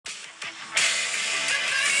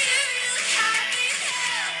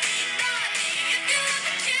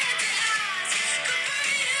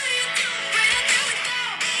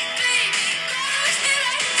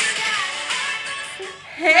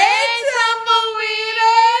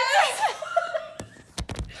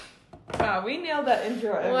nail that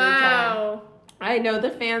intro every time. Wow. I know the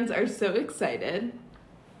fans are so excited.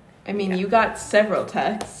 I mean, you got several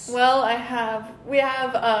texts. Well, we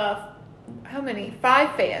have, how many?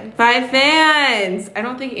 5 fans. 5 fans! I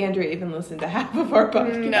don't think Andrea even listened to half of our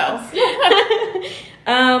podcast. No.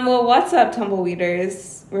 Well, what's up,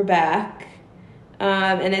 Tumbleweeders? We're back.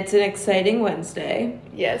 And it's an exciting Wednesday.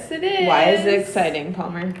 Yes, it is. Why is it exciting,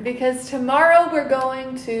 Palmer? Because tomorrow we're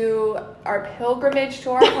going to our pilgrimage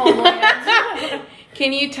to our homeland.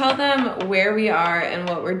 Can you tell them where we are and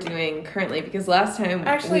what we're doing currently? Because last time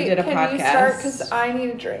we did a podcast. Can you start? Because I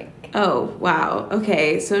need a drink. Oh, wow.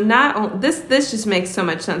 Okay. So this just makes so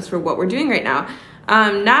much sense for what we're doing right now.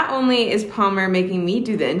 Not only is Palmer making me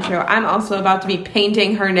do the intro, I'm also about to be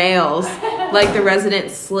painting her nails like the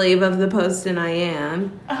resident slave of the post and I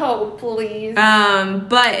am. Oh, please.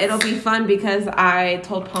 But it'll be fun because I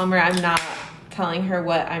told Palmer I'm not telling her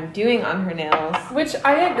what I'm doing on her nails. Which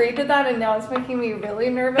I agreed to that, and now it's making me really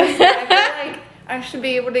nervous. I feel like I should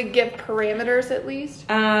be able to give parameters at least.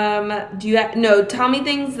 Tell me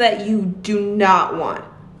things that you do not want.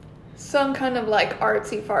 Some kind of like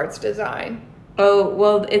artsy farts design. Oh,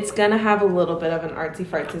 well, it's gonna have a little bit of an artsy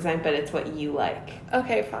farts design, but it's what you like.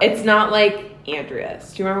 Okay, fine. It's not like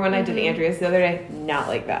Andrea's. Do you remember when I did Andrea's the other day? Not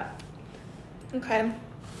like that. Okay.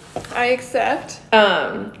 I accept.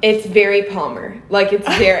 It's very Palmer. Like, it's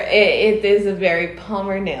very, it is a very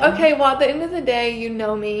Palmer nail. Okay, well, at the end of the day, you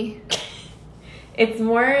know me. It's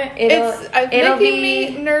more, It's making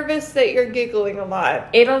me nervous that you're giggling a lot.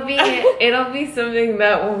 It'll be something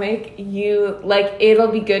that will make you, like,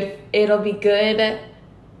 it'll be good. It'll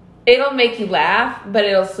make you laugh, but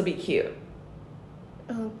it'll still be cute.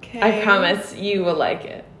 Okay. I promise you will like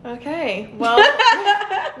it. Okay. Well,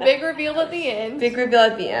 big reveal at the end.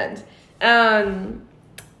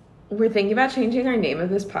 We're thinking about changing our name of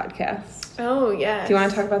this podcast. Oh, yes. Do you want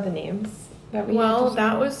to talk about the names that we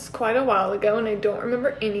that was quite a while ago, and I don't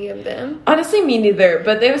remember any of them. Honestly, me neither,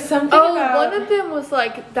 but there was something about... one of them was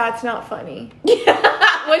like, that's not funny.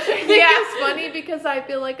 Which I think is funny because I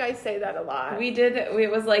feel like I say that a lot.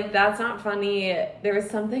 It was like, that's not funny. There was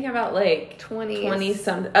something about like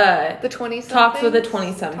 20-something. The 20-something. Talks with a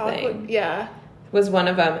 20-something. Yeah. Was one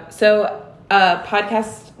of them. So,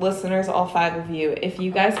 podcast listeners, all 5 of you, if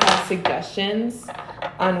you guys have suggestions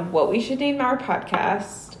on what we should name our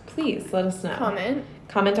podcast, please let us know.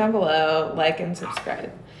 Comment down below, like and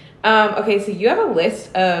subscribe. Okay, so you have a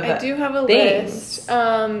list of I do have a things. list.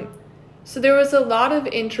 So there was a lot of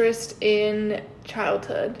interest in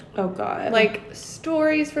childhood. Oh, God. Like,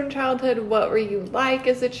 stories from childhood. What were you like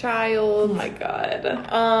as a child? Oh, my God.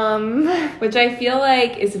 Which I feel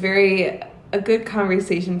like is a good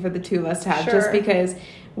conversation for the two of us to have. Sure. Just because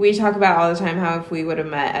we talk about all the time how if we would have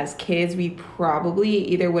met as kids, we probably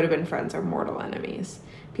either would have been friends or mortal enemies.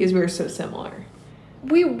 Because we were so similar.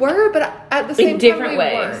 We were, but at the same time, we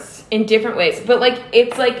weren't. In different ways. But, like,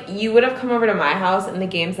 it's like you would have come over to my house and the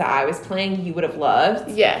games that I was playing, you would have loved.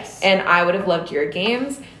 Yes. And I would have loved your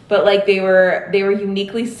games. But, like, they were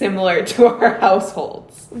uniquely similar to our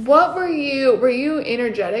households. What were you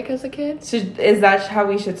energetic as a kid? Is that how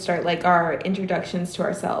we should start, like, our introductions to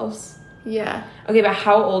ourselves? Yeah. Okay, but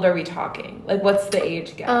how old are we talking? Like, what's the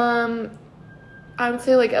age gap? I would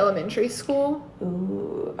say, like, elementary school.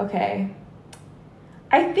 Ooh, okay.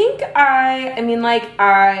 I think I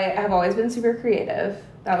have always been super creative.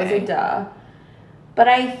 That was a duh. But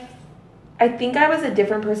I think I was a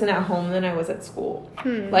different person at home than I was at school.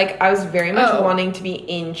 Like, I was very much wanting to be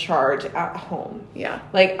in charge at home. Yeah.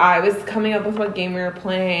 Like, I was coming up with what game we were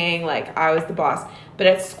playing. Like, I was the boss. But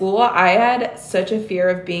at school, I had such a fear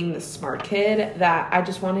of being the smart kid that I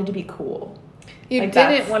just wanted to be cool. You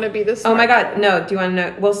didn't want to be the smart Oh, my God. No. Do you want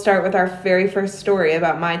to know? We'll start with our very first story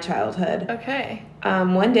about my childhood. Okay.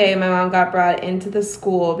 One day, my mom got brought into the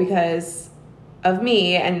school because of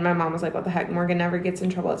me, and my mom was like, what the heck, Morgan never gets in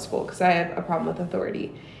trouble at school because I had a problem with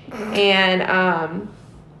authority. And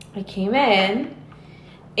I came in,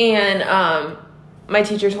 and my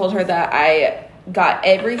teacher told her that I got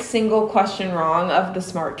every single question wrong of the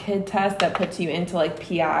smart kid test that puts you into, like,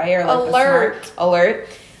 PI or, like, alert. the smart alert,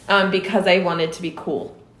 because I wanted to be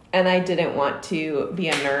cool. And I didn't want to be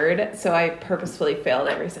a nerd, so I purposefully failed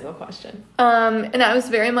every single question. And I was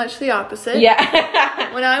very much the opposite.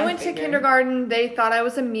 Yeah. When I went to kindergarten, they thought I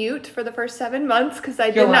was a mute for the first 7 months because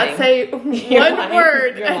I did not say one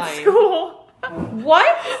word at school.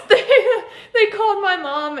 What? They called my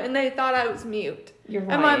mom and they thought I was mute. You're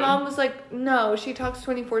lying. And my mom was like, no, she talks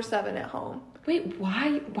 24/7 at home. Wait,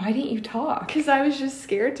 why didn't you talk? Because I was just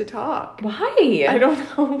scared to talk. Why? I don't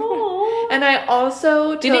know. Aww. And I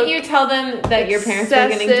also didn't you tell them that your parents were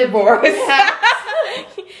getting divorced?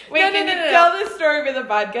 Wait, can you tell this story for the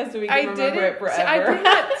podcast so we can remember it forever? I did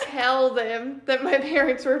not tell them that my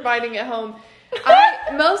parents were fighting at home.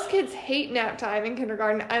 Most kids hate nap time in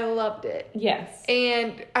kindergarten. I loved it. Yes.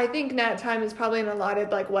 And I think nap time is probably an allotted,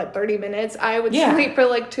 30 minutes. I would sleep for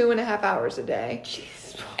 2.5 hours a day.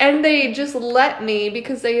 Jeez. And they just let me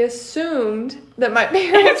because they assumed that my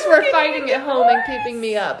parents were fighting at home and keeping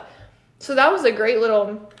me up. So that was a great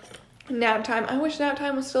little nap time. I wish nap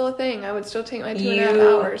time was still a thing. I would still take my 2.5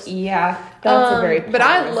 hours. Yeah. That's a very But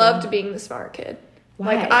I loved being the smart kid.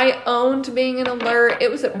 Why? I owned being an alert. It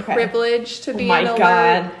was a privilege to be an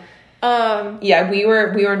alert. God. Yeah, we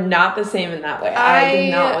were not the same in that way. I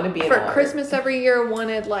did not want to be an alert. For Christmas every year,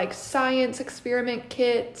 wanted science experiment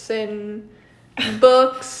kits and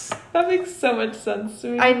books. That makes so much sense to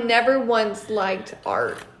me. I never once liked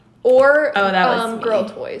art or girl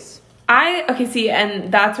toys.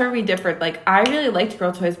 And that's where we differed. I really liked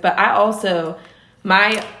girl toys, but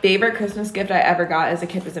my favorite Christmas gift I ever got as a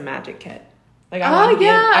kid was a magic kit. I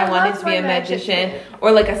wanted to be a magician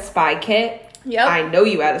or a spy kit. Yep. I know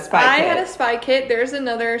you had a spy kit. I had a spy kit. There's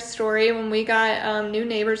another story. When we got new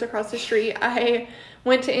neighbors across the street, I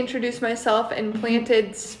went to introduce myself and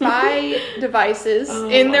planted spy devices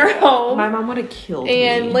in their home. My mom would have killed me.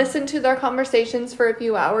 And listened to their conversations for a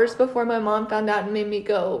few hours before my mom found out and made me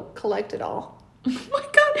go collect it all. Oh my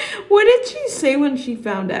God. What did she say when she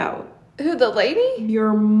found out? Who, the lady?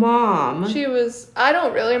 Your mom. She was, I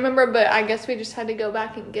don't really remember, but I guess we just had to go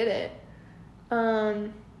back and get it.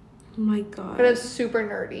 Oh my God. But it was super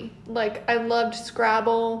nerdy. I loved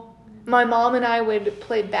Scrabble. My mom and I would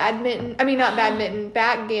play backgammon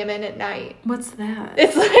at night. What's that?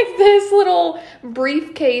 It's this little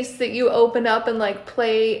briefcase that you open up and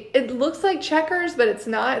play. It looks like checkers, but it's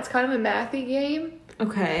not. It's kind of a mathy game.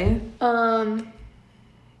 Okay.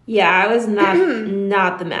 Yeah, I was not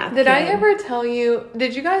the math Did kid. I ever tell you,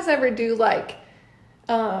 did you guys ever do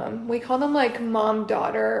we call them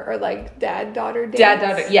mom-daughter or dad-daughter dates?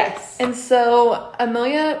 Dad-daughter, yes. And so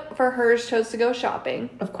Amelia, for hers, chose to go shopping.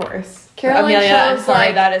 Of course. Caroline Amelia, chose I'm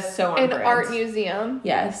sorry, that is so an art museum.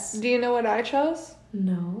 Yes. Do you know what I chose?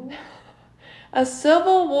 No. A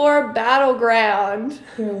Civil War battleground.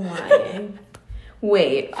 You're lying.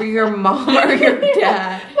 Wait, for your mom or your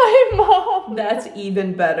dad? My mom. That's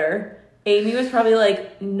even better. Amy was probably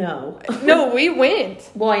no. No, we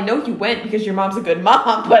went. Well, I know you went because your mom's a good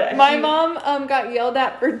mom, but... My mom got yelled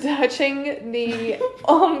at for touching the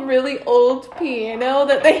really old piano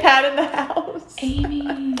that they had in the house. Amy.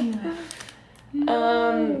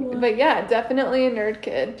 No. But yeah, definitely a nerd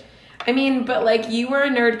kid. I mean, but you were a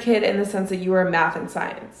nerd kid in the sense that you were math and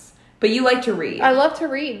science. But you like to read. I love to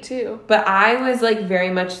read, too. But I was, very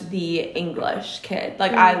much the English kid.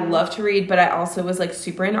 I love to read, but I also was,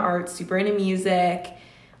 super into art, super into music.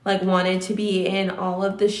 Wanted to be in all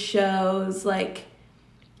of the shows,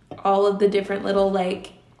 all of the different little,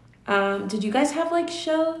 did you guys have,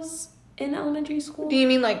 shows in elementary school? Do you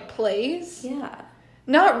mean, plays? Yeah.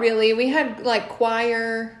 Not really. We had,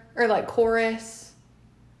 choir or, chorus.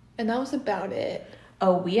 And that was about it.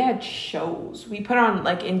 Oh, we had shows. We put on,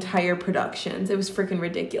 entire productions. It was freaking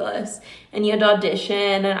ridiculous. And you had to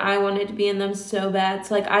audition, and I wanted to be in them so bad.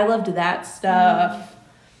 So, I loved that stuff.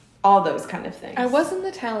 All those kind of things. I was in the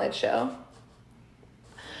talent show.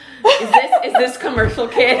 Is this commercial,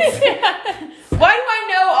 kids? Yes. Why do I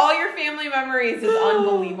know all your family memories? Is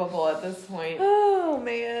unbelievable at this point. Oh,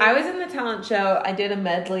 man. I was in the talent show. I did a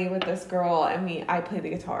medley with this girl, and I played the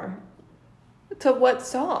guitar. To what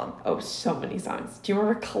song? Oh, so many songs. Do you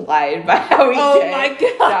remember Collide by Howie J? Oh my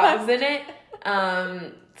God. That was in it.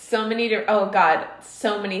 So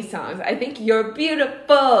many songs. I think You're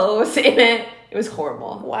Beautiful was in it. It was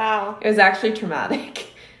horrible. Wow. It was actually traumatic.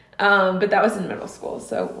 But that was in middle school,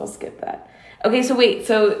 so we'll skip that. Okay, so wait.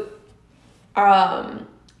 So,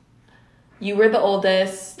 you were the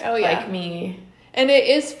oldest, like me. And it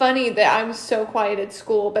is funny that I'm so quiet at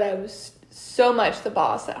school, but I was so much the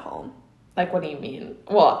boss at home. What do you mean?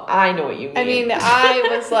 Well, I know what you mean. I mean, I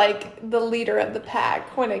was the leader of the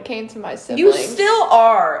pack when it came to my siblings. You still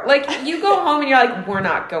are. You go home and you're we're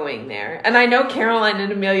not going there. And I know Caroline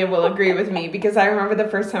and Amelia will agree with me because I remember the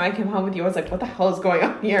first time I came home with you, I was what the hell is going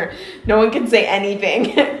on here? No one can say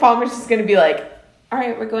anything. Palmer's just going to be all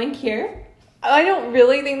right, we're going here. I don't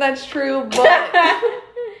really think that's true, but...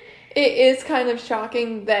 It is kind of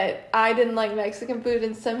shocking that I didn't like Mexican food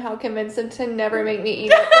and somehow convinced them to never make me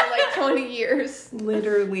eat it for 20 years.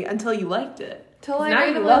 Literally, until you liked it. Till I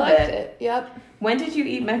randomly liked it. Yep. When did you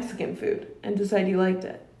eat Mexican food and decide you liked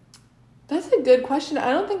it? That's a good question.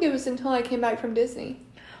 I don't think it was until I came back from Disney.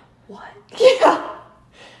 What? Yeah.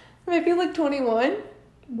 Maybe 21.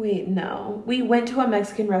 Wait, no. We went to a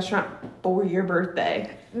Mexican restaurant for your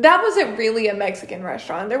birthday. That wasn't really a Mexican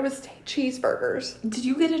restaurant. There was cheeseburgers. Did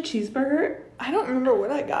you get a cheeseburger? I don't remember what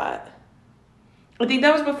I got. I think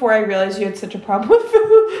that was before I realized you had such a problem with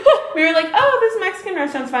food. We were like, oh, this Mexican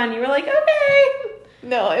restaurant's fine. You were like, okay.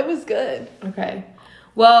 No, it was good. Okay.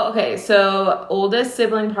 Well, okay, so oldest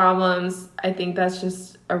sibling problems, I think that's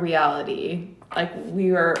just a reality. Like,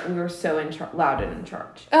 we were so loud and in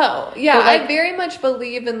charge. Oh, yeah, but, like, I very much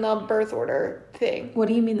believe in the birth order thing. What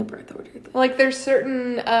do you mean the birth order thing? Like, there's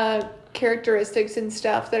certain characteristics and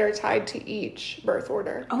stuff that are tied to each birth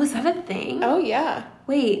order. Oh, is that a thing? Oh, yeah.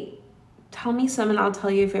 Wait, tell me some and I'll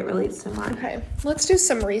tell you if it relates to mine. Okay, let's do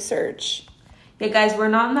some research. Yeah, guys, we're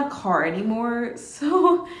not in the car anymore,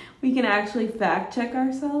 so we can actually fact check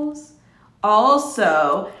ourselves.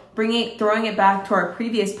 Also, throwing it back to our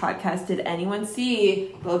previous podcast, did anyone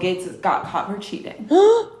see Bill Gates got caught for cheating?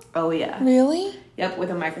 Oh, yeah. Really? Yep, with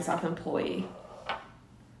a Microsoft employee.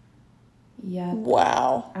 Yep.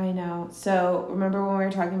 Wow. I know. So, remember when we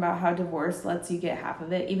were talking about how divorce lets you get half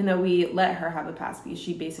of it? Even though we let her have a pass because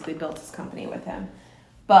she basically built his company with him.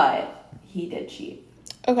 But he did cheat.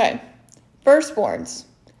 Okay. Firstborns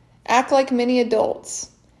act like many adults.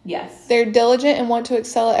 Yes. They're diligent and want to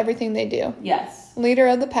excel at everything they do. Yes. Leader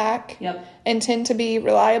of the pack. Yep. And tend to be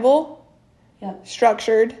reliable. Yep.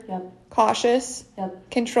 Structured. Yep. Cautious. Yep.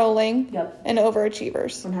 Controlling. Yep. And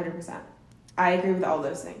overachievers. 100%. I agree with all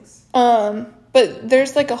those things. But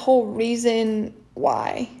there's like a whole reason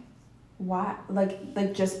why. Why?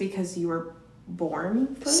 Like just because you were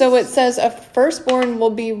born first? So it says a firstborn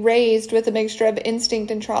will be raised with a mixture of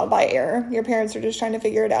instinct and trial by error. Your parents are just trying to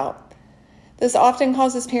figure it out. This often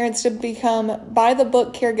causes parents to become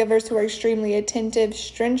by-the-book caregivers who are extremely attentive,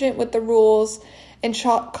 stringent with the rules, and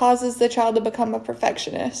causes the child to become a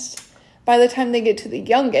perfectionist. By the time they get to the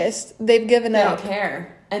youngest, they've given up. They don't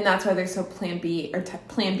care. And that's why they're so Plan B, or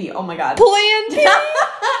Plan B, oh my God. Plan B?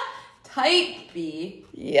 Type B.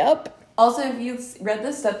 Yep. Also, if you've read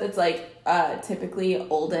this stuff that's like, typically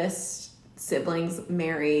oldest siblings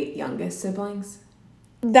marry youngest siblings.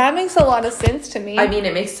 That makes a lot of sense to me. I mean,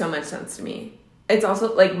 it makes so much sense to me. It's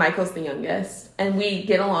also, like, Michael's the youngest. And we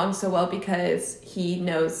get along so well because he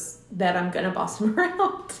knows that I'm going to boss him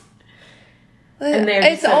around. And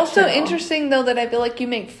it's so also chill. interesting, though, that I feel like you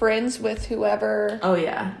make friends with whoever. Oh,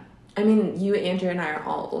 yeah. I mean, you, Andrea, and I are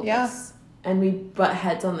all oldest. Yeah. And we butt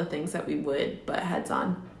heads on the things that we would butt heads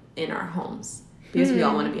on in our homes. Because we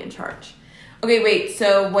all want to be in charge. Okay, wait.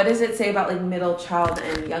 So what does it say about, like, middle child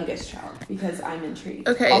and youngest child? Because I'm intrigued.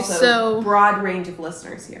 Okay, also, so... broad range of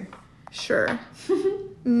listeners here. Sure.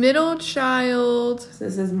 Middle child. So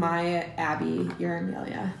this is Maya, Abby, you're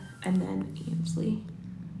Amelia, and then Ainsley.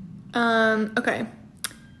 Okay.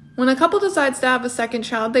 When a couple decides to have a second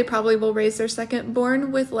child, they probably will raise their second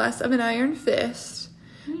born with less of an iron fist.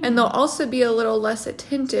 And they'll also be a little less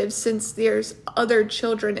attentive since there's other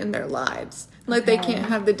children in their lives. Like, they can't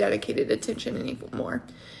have the dedicated attention anymore.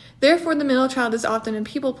 Therefore, the middle child is often a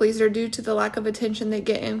people pleaser due to the lack of attention they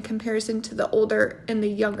get in comparison to the older and the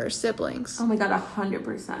younger siblings. Oh my God,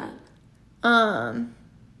 100%.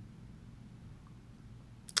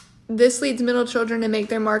 This leads middle children to make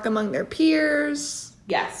their mark among their peers.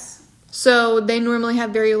 Yes. So they normally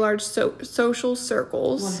have very large social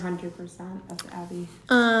circles. 100%. That's Abby.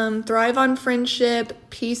 Thrive on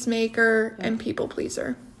friendship, peacemaker, and people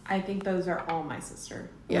pleaser. I think those are all my sister.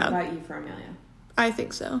 Yeah. What about you for Amelia? I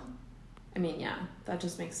think so. I mean, yeah, that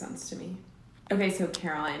just makes sense to me. Okay, so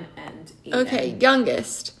Caroline and Aiden. Okay,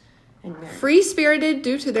 youngest. And Mary. Free-spirited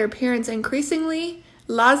due to their parents' increasingly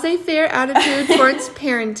laissez-faire attitude towards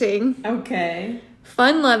parenting. Okay.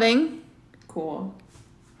 Fun-loving. Cool.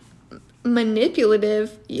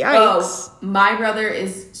 Manipulative. Yikes. Oh, my brother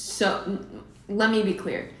is so... Let me be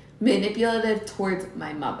clear. Manipulative towards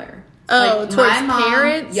my mother. Oh, like, towards my mom,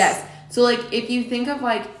 parents? Yes. So, like, if you think of,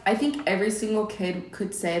 like, I think every single kid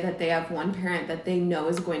could say that they have one parent that they know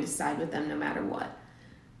is going to side with them no matter what.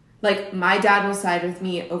 Like, my dad will side with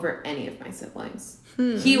me over any of my siblings.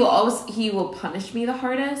 He will punish me the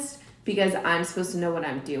hardest because I'm supposed to know what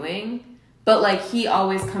I'm doing. But, like, he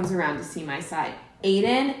always comes around to see my side.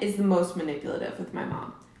 Aiden is the most manipulative with my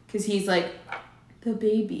mom. Because he's, like, the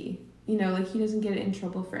baby. You know, like, he doesn't get in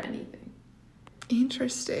trouble for anything.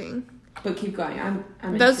 Interesting. But keep going.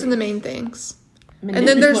 I'm Those are the main things. And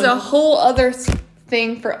then there's a whole other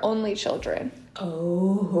thing for only children.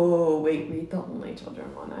 Oh, wait, read the only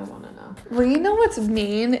children one. I want to know. Well, you know what's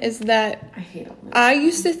mean is that I hate only. I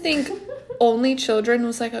used to think only children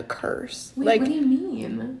was like a curse. Wait, like, what do you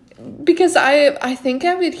mean? Because I think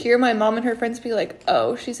I would hear my mom and her friends be like,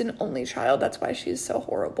 oh, she's an only child. That's why she's so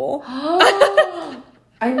horrible.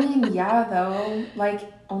 I mean, yeah, though. Like,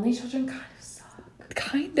 only children kind of suck.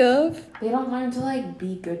 Kind of. They don't learn to, like,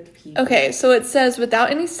 be good people. Okay, so it says,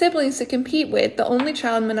 without any siblings to compete with, the only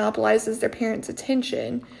child monopolizes their parents'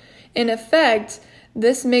 attention. In effect,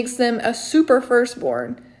 this makes them a super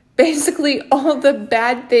firstborn. Basically, all the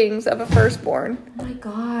bad things of a firstborn. Oh my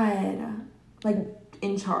god. Like,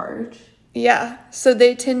 in charge. Yeah, so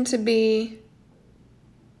they tend to be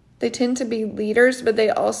leaders, but they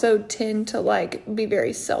also tend to, like, be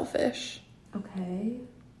very selfish. Okay.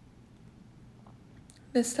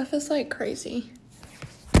 This stuff is, like, crazy.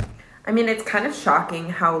 I mean, it's kind of shocking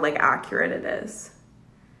how, like, accurate it is.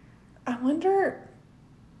 I wonder...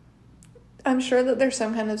 I'm sure that there's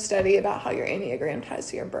some kind of study about how your Enneagram ties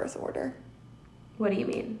to your birth order. What do you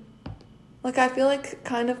mean? Like, I feel like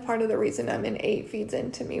kind of part of the reason I'm in 8 feeds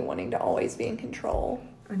into me wanting to always be in control.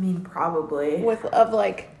 I mean, probably. Of,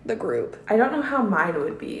 like, the group. I don't know how mine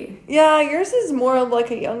would be. Yeah, yours is more of, like,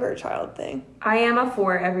 a younger child thing. I am a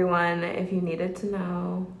 4, everyone, if you needed to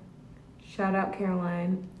know. Shout out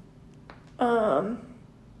Caroline.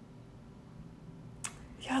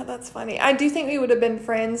 Yeah, that's funny. I do think we would have been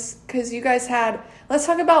friends because you guys had... Let's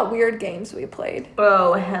talk about weird games we played.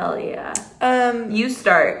 Oh, hell yeah. You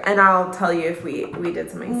start, and I'll tell you if we did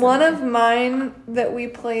something similar. One of mine that we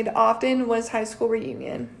played often was High School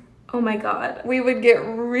Reunion. Oh, my God. We would get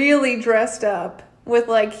really dressed up with,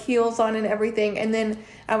 like, heels on and everything, and then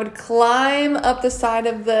I would climb up the side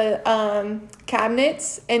of the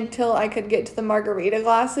cabinets until I could get to the margarita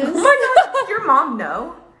glasses. Oh, my God. Did your mom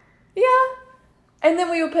know? Yeah. And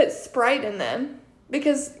then we would put Sprite in them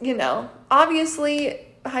because, you know, obviously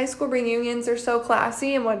high school reunions are so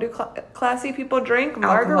classy. And what do classy people drink?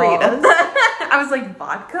 Margaritas. I was like,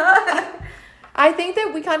 vodka? I think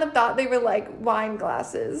that we kind of thought they were like wine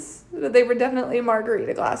glasses. They were definitely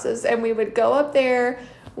margarita glasses. And we would go up there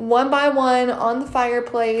one by one on the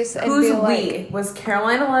fireplace. And Who's be like, we? Was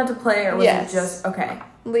Caroline allowed to play or was it just... Okay.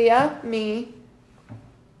 Leah, me,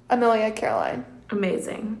 Amelia, Caroline.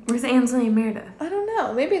 Amazing. Where's Ansley and Meredith? I don't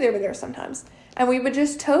know. Maybe they were there sometimes. And we would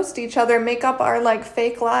just toast each other and make up our, like,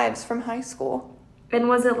 fake lives from high school. And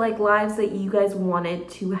was it, like, lives that you guys wanted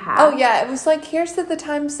to have? Oh, yeah. It was, like, here's to the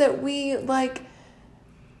times that we, like,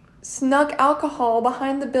 snuck alcohol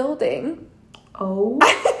behind the building. Oh.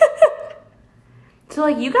 So,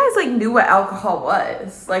 like, you guys, like, knew what alcohol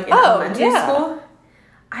was, like, in elementary school?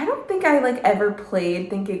 I don't think I, like, ever played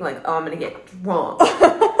thinking, like, oh, I'm going to get drunk.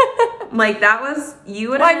 Like, that was, you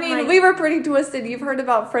would have been, we were pretty twisted. You've heard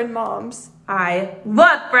about friend moms. I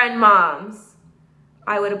love friend moms.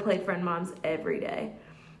 I would have played friend moms every day.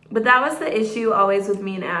 But that was the issue always with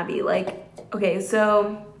me and Abby. Like, okay,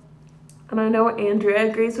 so, and I know Andrea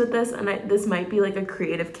agrees with this, and this might be, like, a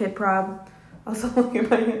creative kid problem. Also, look at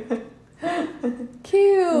my hand.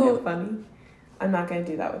 Cute. Isn't it funny? I'm not going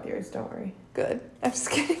to do that with yours, don't worry. Good. I'm just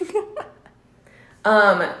kidding.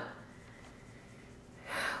 What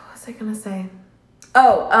was I gonna say?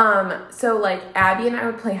 Oh, so like Abby and I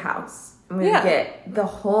would play house. And we'd get the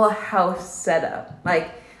whole house set up.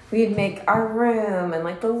 Like we'd make our room and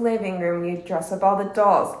like the living room. We'd dress up all the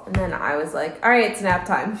dolls. And then I was like, all right, it's nap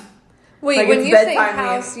time. Wait, like, when you say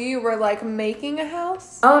house, you were like making a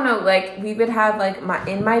house? Oh no, like we would have like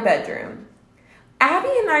in my bedroom. Abby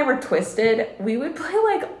and I were twisted. We would play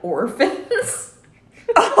like orphans.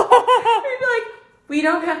 We'd be like, we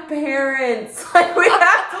don't have parents. Like we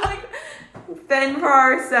have to like fend for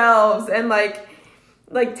ourselves and like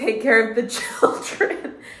take care of the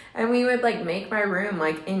children. And we would like make my room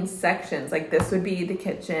like in sections. Like this would be the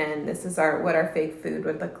kitchen. This is what our fake food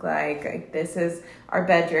would look like. Like this is our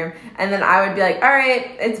bedroom. And then I would be like, all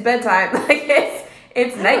right, it's bedtime. Like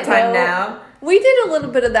it's nighttime now. We did a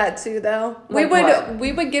little bit of that too, though. We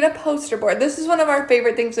would get a poster board. This is one of our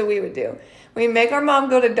favorite things that we would do. We'd make our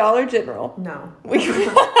mom go to Dollar General. No. We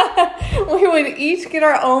would each get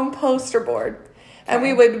our own poster board. And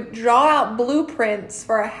we would draw out blueprints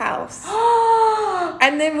for a house.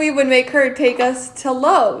 And then we would make her take us to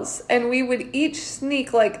Lowe's. And we would each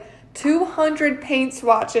sneak like 200 paint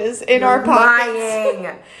swatches in our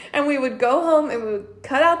pockets. And we would go home and we would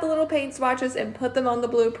cut out the little paint swatches and put them on the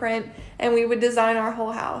blueprint. And we would design our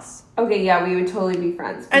whole house. Okay, yeah, we would totally be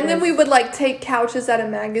friends. And then we would like take couches out of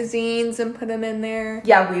magazines and put them in there.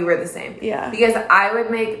 Yeah, we were the same. Yeah. Because I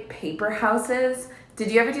would make paper houses.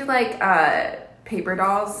 Did you ever do like paper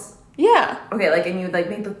dolls? Yeah. Okay, like, and you would like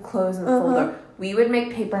make the clothes in the folder. We would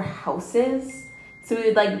make paper houses. So we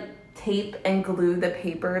would like tape and glue the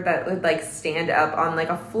paper that would like stand up on like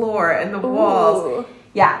a floor and the walls.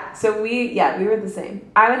 Yeah, so we were the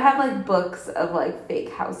same. I would have like books of like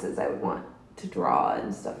fake houses I would want. to draw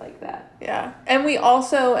and stuff like that. Yeah. And we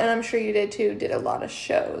also, and I'm sure you did too, did a lot of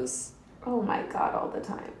shows. Oh my God, all the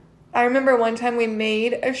time. I remember one time we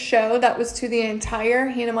made a show that was to the entire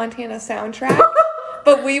Hannah Montana soundtrack.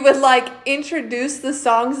 But we would, like, introduce the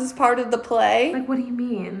songs as part of the play. Like, what do you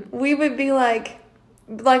mean? We would be, like,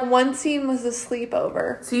 one scene was a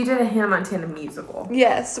sleepover. So you did a Hannah Montana musical?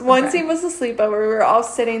 Yes. One scene was a sleepover. We were all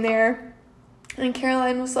sitting there. And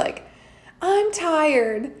Caroline was like, I'm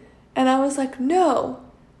tired. And I was like, no.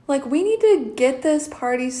 Like, we need to get this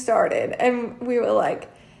party started. And we were like,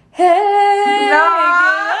 hey. No.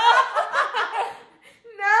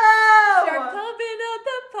 Start pumping up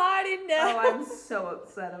the party now. Oh, I'm so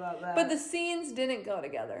upset about that. But the scenes didn't go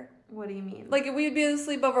together. What do you mean? Like, we would be at a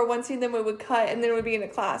sleepover one scene, then we would cut, and then it would be in a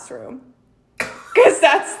classroom. Because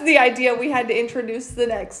that's the idea. We had to introduce the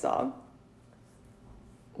next song.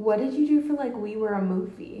 What did you do for, like, We Were a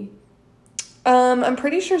Movie? I'm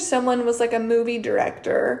pretty sure someone was, like, a movie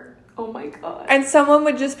director. Oh, my God. And someone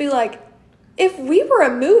would just be like, if we were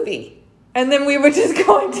a movie... And then we would just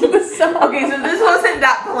go into the song. Okay, so this wasn't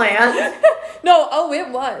that planned. No, it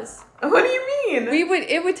was. What do you mean?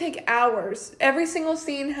 It would take hours. Every single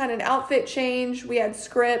scene had an outfit change. We had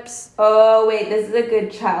scripts. Oh, wait, this is a good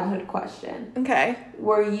childhood question. Okay.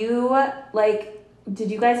 Were you, like, did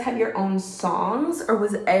you guys have your own songs, or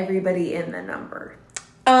was everybody in the number?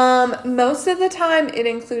 Most of the time it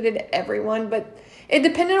included everyone, but it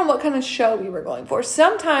depended on what kind of show we were going for.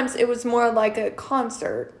 Sometimes it was more like a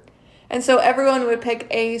concert. And so everyone would pick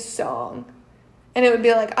a song. And it would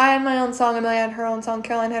be like, I had my own song, Amelia had her own song,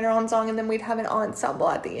 Caroline had her own song, and then we'd have an ensemble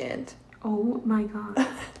at the end. Oh my God.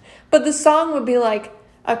 But the song would be like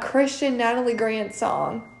a Christian Natalie Grant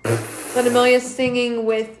song that Amelia's singing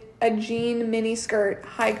with a jean miniskirt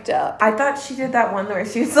hiked up. I thought she did that one where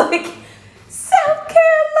she was like, South Carolina.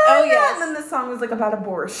 Oh, yes. And then the song was like about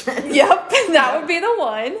abortion. Yep, that would be the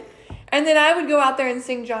one. And then I would go out there and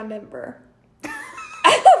sing John Denver.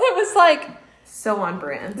 It was like... So on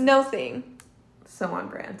brand. No thing. So on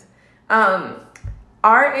brand.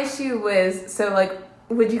 Our issue was, so like,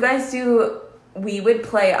 would you guys do... We would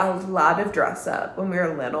play a lot of dress up when we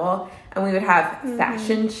were little, and we would have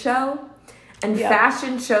fashion show. And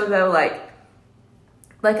fashion show, though, like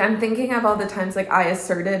I'm thinking of all the times, like, I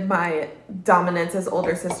asserted my dominance as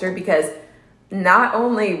older sister, because not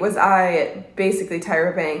only was I basically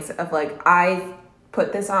Tyra Banks of, like, I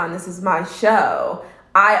put this on, this is my show,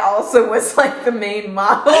 I also was, like, the main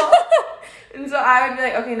model. And so I would be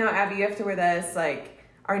like, okay, no, Abby, you have to wear this, like,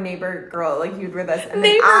 our neighbor girl, like, you'd wear this. And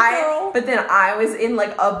But then I was in,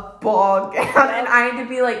 like, a ball gown, and I had to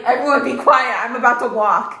be like, everyone be quiet, I'm about to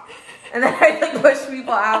walk. And then I'd, like, push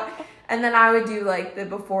people out. And then I would do, like, the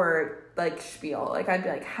before, like, spiel. Like, I'd be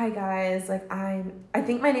like, hi, guys. Like, I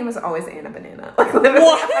think my name was always Anna Banana. Like, literally.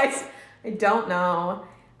 What? I don't know.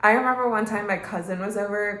 I remember one time my cousin was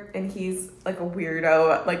over, and he's, like, a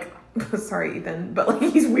weirdo. Like, sorry, Ethan, but,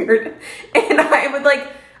 like, he's weird. And I would,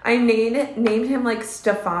 like, I named him, like,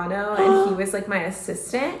 Stefano, and he was, like, my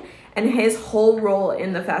assistant. And his whole role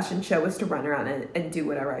in the fashion show was to run around and do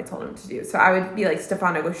whatever I told him to do. So I would be like,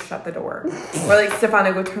 Stefano, go shut the door. Or like,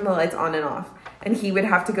 Stefano, go turn the lights on and off. And he would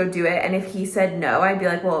have to go do it. And if he said no, I'd be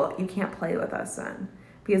like, well, you can't play with us then.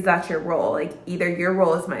 Because that's your role. Like, either your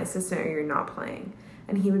role is my assistant or you're not playing.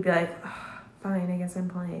 And he would be like, oh, fine, I guess I'm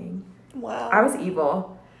playing. Wow. I was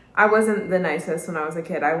evil. I wasn't the nicest when I was a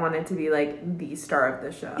kid. I wanted to be like the star of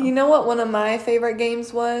the show. You know what one of my favorite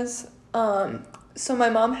games was? So my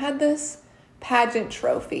mom had this pageant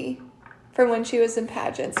trophy from when she was in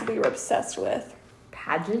pageants we were obsessed with.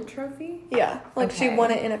 Pageant trophy? Yeah, like she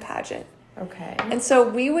won it in a pageant. Okay. And so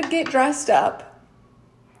we would get dressed up,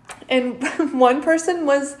 and one person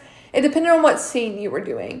was, it depended on what scene you were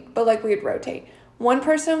doing, but like we would rotate. One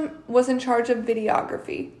person was in charge of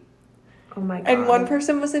videography. Oh my God. And one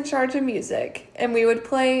person was in charge of music, and we would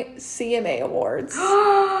play CMA awards.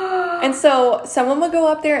 And so someone would go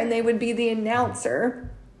up there and they would be the announcer,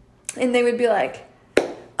 and they would be like,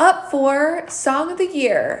 up for Song of the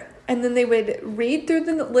Year. And then they would read through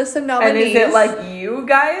the list of nominees. And is it like you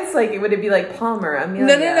guys? Like, would it be like Palmer,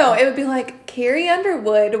 Amelia? No. It would be like Carrie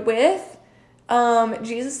Underwood with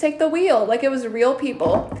Jesus Take the Wheel. Like, it was real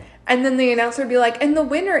people. And then the announcer would be like, and the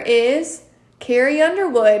winner is Carrie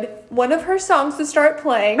Underwood. One of her songs would start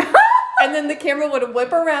playing. And then the camera would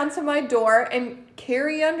whip around to my door, and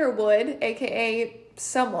Carrie Underwood, a.k.a.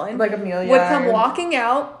 someone, like Amelia, would come walking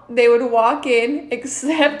out. They would walk in,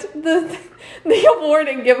 accept the award,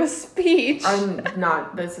 and give a speech.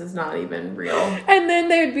 This is not even real. And then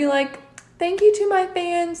they would be like, thank you to my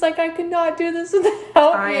fans. Like, I could not do this without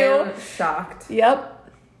you. I am shocked.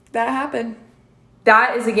 Yep. That happened.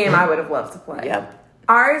 That is a game I would have loved to play. Yep.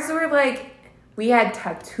 Ours were like, we had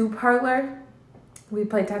tattoo parlor. We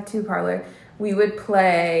played tattoo parlor. We would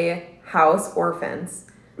play House Orphans.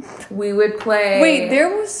 We would play... Wait,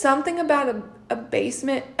 there was something about a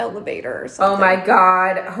basement elevator or something. Oh my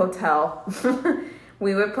God, Hotel.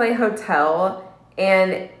 We would play Hotel,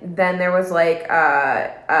 and then there was like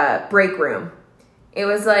Break Room. It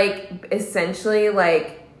was like, essentially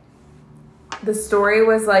like, the story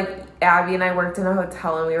was like, Abby and I worked in a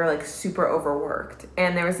hotel and we were like super overworked.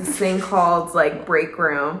 And there was this thing called like Break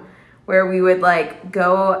Room where we would like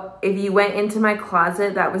go, if you went into my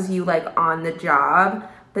closet, that was you like on the job.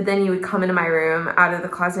 But then you would come into my room out of the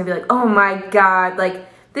closet and be like, oh my God, like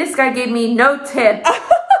this guy gave me no tip.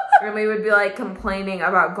 And we would be like complaining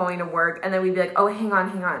about going to work. And then we'd be like, oh, hang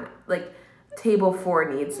on. Like table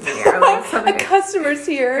 4 needs me. Or like something. A customer's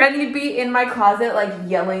here. And you'd be in my closet like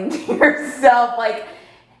yelling to yourself like,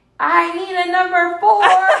 I need a number 4.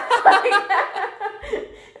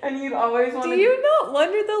 And you'd always want to... Do you not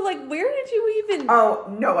wonder, though, like, where did you even... Oh,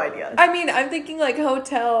 no idea. I mean, I'm thinking, like,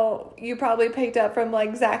 hotel, you probably picked up from,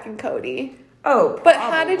 like, Zach and Cody. Oh, But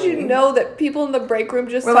how did you know that people in the break room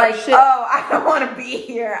just were talk like, shit? oh, I don't want to be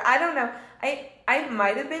here. I don't know. I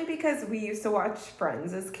might have been because we used to watch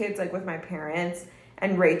Friends as kids, like, with my parents.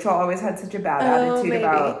 And Rachel always had such a bad attitude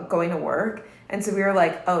about going to work. And so we were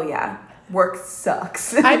like, oh, yeah. Work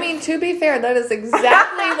sucks. I mean, to be fair, that is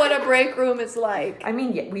exactly what a break room is like. I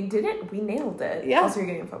mean, yeah, we did it. We nailed it. Yeah. Also, you're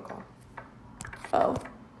getting a phone call. Oh.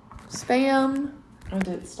 Spam. Oh,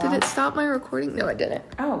 did it stop? Did it stop my recording? No, I didn't.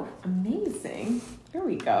 Oh, amazing. There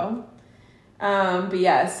we go. But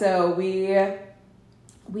yeah, so we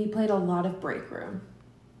played a lot of break room.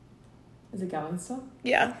 Is it going still?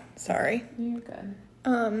 Yeah. Sorry. You're good.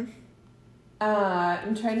 I'm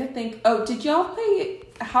trying to think. Oh, did y'all play...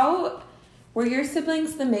 How... Were your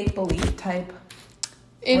siblings the make-believe type?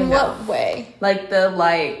 In what way? Like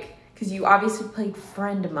because you obviously played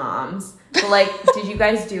friend moms, but like, did you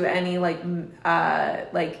guys do any like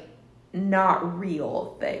not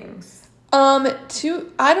real things? I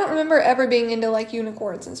don't remember ever being into like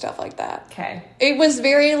unicorns and stuff like that. Okay. It was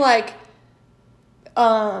very like,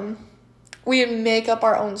 we would make up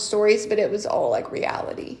our own stories, but it was all like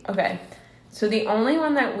reality. Okay. So the only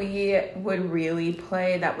one that we would really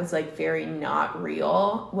play that was like very not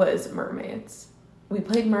real was mermaids. We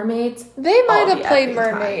played mermaids. They might have played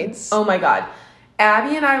mermaids. Oh my God.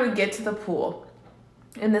 Abby and I would get to the pool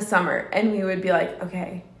in the summer and we would be like,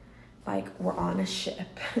 okay, like we're on a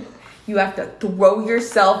ship. You have to throw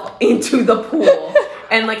yourself into the pool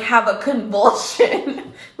and like have a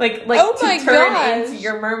convulsion. like oh to turn into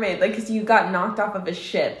your mermaid. Like, because you got knocked off of a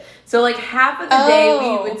ship. So like half of the day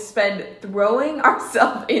we would spend throwing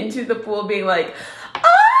ourselves into the pool being like,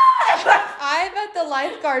 ah! I bet the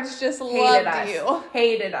lifeguards just loved you.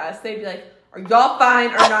 Hated us. They'd be like, are y'all fine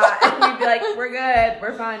or not? And we'd be like, we're good.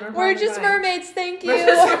 We're fine. We're just mermaids. Thank you. We're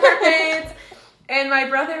just mermaids. And my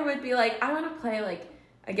brother would be like, I want to play like,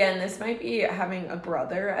 again, this might be having a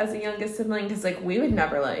brother as a youngest sibling because like we would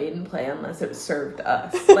never let Aiden play unless it served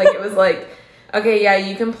us. Like it was like, okay, yeah,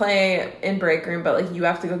 you can play in break room, but like you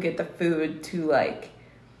have to go get the food to like...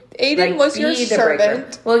 Aiden was your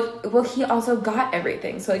servant. Well, he also got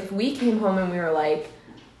everything. So like if we came home and we were like,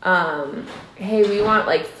 hey, we want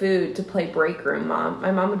like food to play break room, Mom.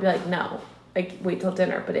 My mom would be like, no, like wait till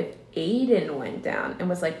dinner. But if Aiden went down and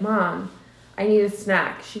was like, Mom, I need a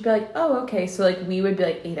snack, she'd be like, oh, okay. So like we would be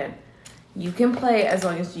like, Aiden, you can play as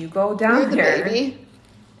long as you go down here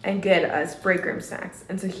and get us break room snacks.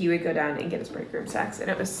 And so he would go down and get us break room snacks,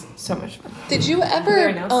 and it was so much fun. Did you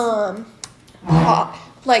ever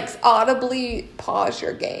like audibly pause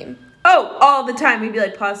your game? Oh, all the time. We'd be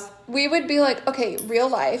like, pause. We would be like, okay, real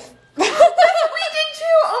life. That's what we did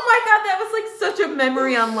too. Oh my God, that was like such a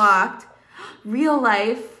memory unlocked. Real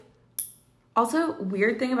life. Also,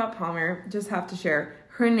 weird thing about Palmer, just have to share,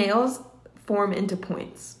 her nails form into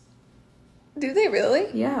points. Do they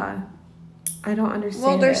really? Yeah. I don't understand.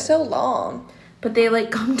 Well, they're so long. But they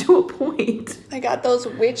like come to a point. I got those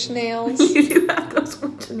witch nails. You do have those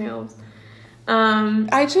witch nails. I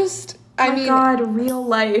mean, God, real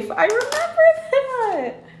life. I remember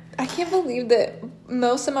that. I can't believe that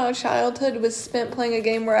most of my childhood was spent playing a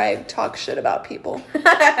game where I talk shit about people.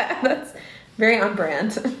 That's very on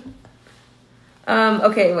brand.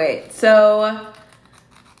 Okay, wait. So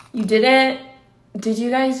you did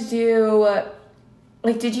you guys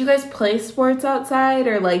play sports outside,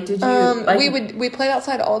 or like did you we played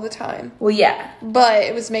outside all the time. Well, yeah. But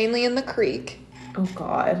it was mainly in the creek. Oh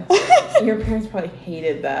God. Your parents probably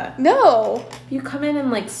hated that. No. You come in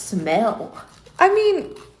and like smell. I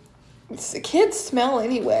mean, Kids smell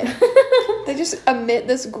anyway. They just emit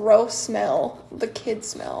this gross smell. The kid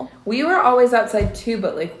smell. We were always outside too,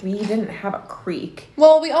 but like we didn't have a creek.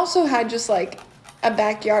 Well, we also had just like a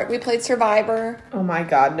backyard. We played Survivor. Oh my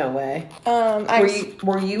God, no way.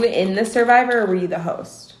 Were you in the Survivor or were you the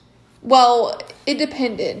host? Well, it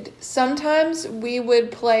depended. Sometimes we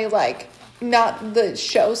would play like not the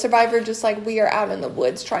show Survivor, just like we are out in the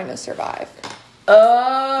woods trying to survive.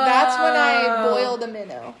 Oh. That's when I boiled a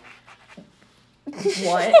minnow.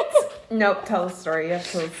 What? Nope, tell the story. You have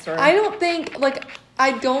to tell the story. I don't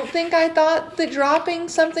think I thought that dropping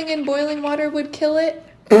something in boiling water would kill it.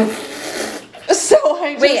 So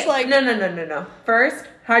I just No. First,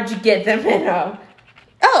 how'd you get the minnow?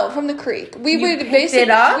 Oh, from the creek. We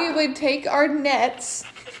would take our nets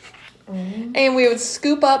and we would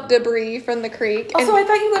scoop up debris from the creek. Also, I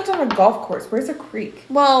thought you lived on a golf course. Where's a creek?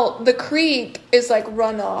 Well, the creek is like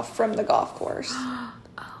runoff from the golf course.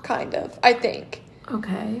 Kind of, I think.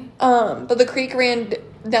 Okay. But the creek ran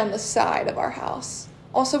down the side of our house.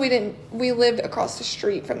 Also, we lived across the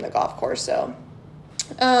street from the golf course, so.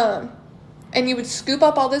 And you would scoop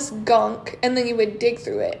up all this gunk, and then you would dig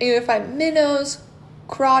through it. And you would find minnows,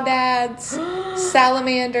 crawdads,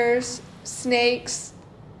 salamanders, snakes,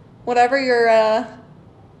 whatever your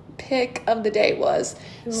pick of the day was.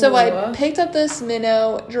 So I picked up this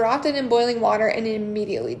minnow, dropped it in boiling water, and it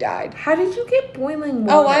immediately died. How did you get boiling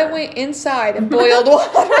water? Oh, I went inside and boiled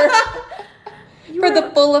water for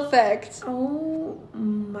the full effect. Oh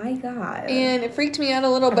my God. And it freaked me out a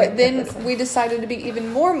little, but then we decided to be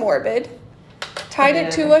even more morbid. Tied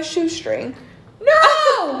it to a shoestring.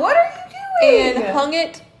 No! What are you doing? And hung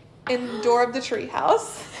it in the door of the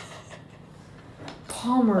treehouse.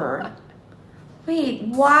 Palmer. Wait,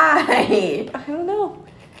 why? I don't know.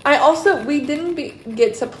 We didn't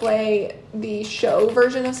get to play the show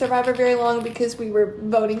version of Survivor very long because we were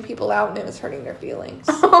voting people out and it was hurting their feelings.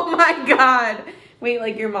 Oh my God. Wait,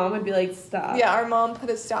 like your mom would be like, stop. Yeah, our mom put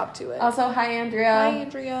a stop to it. Also, hi, Andrea. Hi,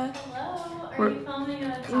 Andrea. Hello. Are you filming a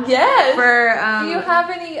podcast? Yes. Do you have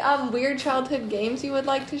any weird childhood games you would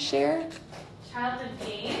like to share? Childhood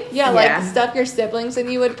games? Yeah, like stuff your siblings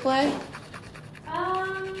and you would play?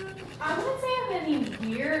 I wouldn't say I have any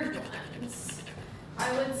weird ones.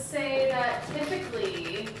 I would say that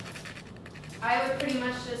typically I would pretty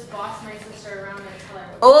much just boss my sister around until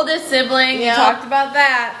I would. Oldest sibling. Yeah. You talked about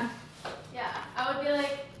that. Yeah, I would be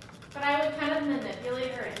like, but I would kind of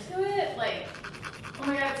manipulate her into it. Like, oh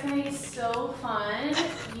my God, it's going to be so fun.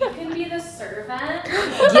 You can be the servant.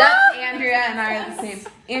 Yep, Andrea and I are the same.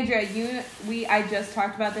 Andrea, I just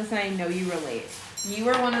talked about this and I know you relate. You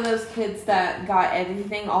were one of those kids that got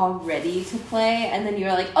everything all ready to play, and then you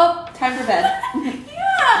were like, oh, time for bed.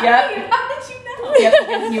 Yeah. Yep. Wait, how did you know? Yep,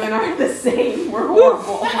 because you and I are the same. We're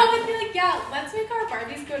horrible. But I would be like, yeah, let's make our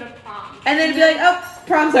Barbies go to prom. And then it'd be like, oh,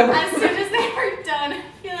 prom's over. As soon as they were done, I'd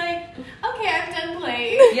be like, okay, I'm done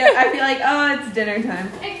playing. Yeah, I'd be like, oh, it's dinner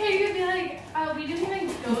time. And Katie would be like, we didn't even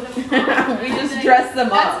go to prom. We just dressed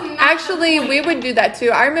them up. Actually, we would do that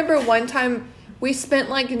too. I remember one time we spent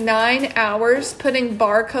like 9 hours putting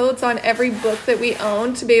barcodes on every book that we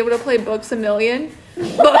owned to be able to play Books A Million.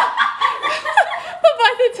 But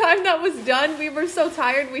by the time that was done, we were so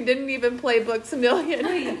tired we didn't even play Books A Million.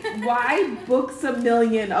 Wait, why Books A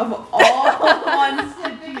Million of all ones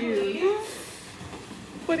to choose?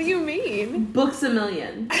 What do you mean? Books A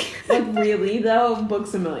Million. Like, really, though?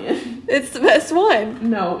 Books A Million. It's the best one.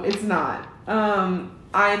 No, it's not. I'm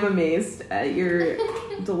amazed at your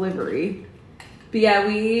delivery. But yeah,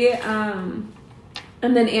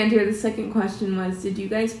 and then Andrea, the second question was, did you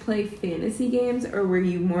guys play fantasy games or were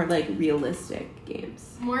you more like realistic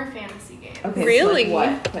games? More fantasy games. Okay, really? So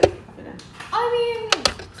like what? I mean,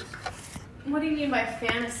 what do you mean by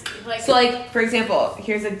fantasy? So like, for example,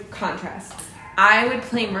 here's a contrast. I would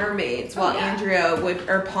play mermaids while Andrea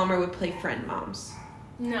Palmer would play friend moms.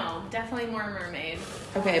 No, definitely more mermaid.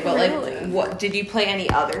 Okay, but really? like, what did you play any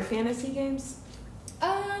other fantasy games?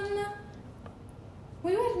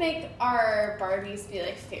 We would make our Barbies be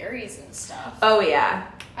like fairies and stuff. Oh yeah.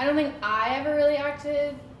 I don't think I ever really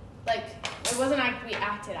acted like it wasn't like we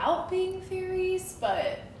acted out being fairies, but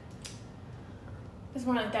it was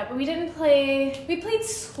more like that. But we didn't play. We played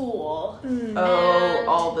school. Oh,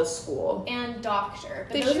 all the school and doctor.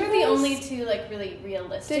 But Did those you were the guys- only two like really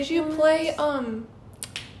realistic. Did you ones. play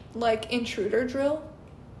like intruder drill?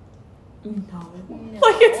 No.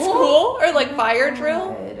 Like at school? Or like fire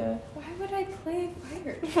drill? Why would I play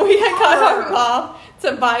fire? We had got our mom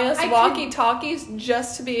to buy us I could- walkie-talkies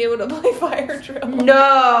just to be able to play fire drill.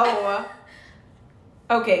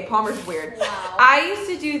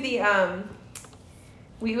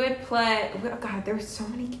 We would play. Oh God, there were so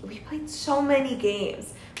many. We played so many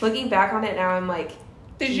games. Looking back on it now, I'm like,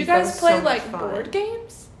 Did geez, you guys play so like fun. board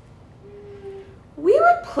games? We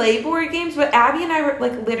would play board games, but Abby and I were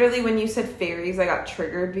like literally when you said fairies, I got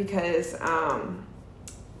triggered because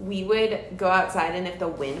we would go outside and if the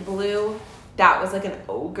wind blew, that was like an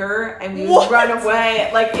ogre, and we would run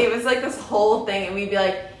away. Like it was like this whole thing, and we'd be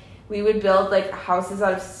like. We would build like houses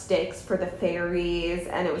out of sticks for the fairies,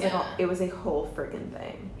 and it was it was a whole freaking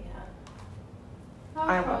thing. Yeah.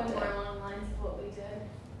 I loved it. More along the lines of what we did.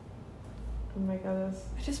 Oh my goodness!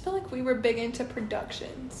 I just feel like we were big into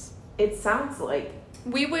productions. It sounds like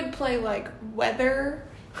We would play like weather.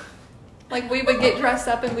 Like we would get dressed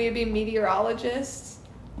up and we would be meteorologists.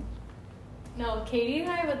 No, Katie and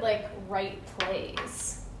I would like write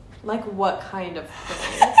plays. like what kind of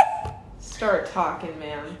thing? Start talking,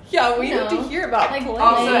 man. Yeah, we have to hear about like plays.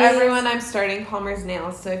 Also, everyone, I'm starting Palmer's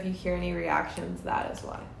Nails, so if you hear any reactions, that is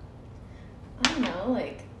why. I don't know,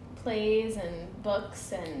 like plays and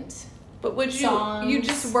books and. But would you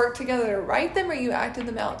just work together to write them, or you acted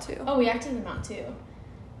them out too? Oh, we acted them out too.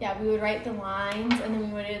 Yeah, we would write the lines, and then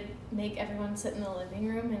we would make everyone sit in the living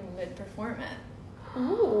room and we would perform it.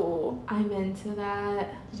 Ooh. I'm into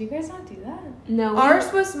that. Did you guys not do that? No.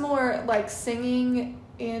 Ours was more like singing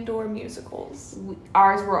and or musicals.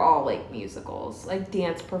 Ours were all like musicals, like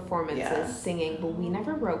dance performances, Yeah. singing, but we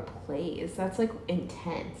never wrote plays. That's like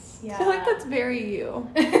intense. Yeah. I feel like that's very you.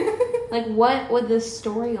 Like what would the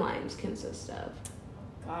storylines consist of?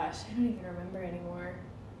 Gosh, I don't even remember anymore.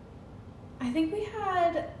 I think we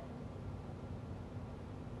had.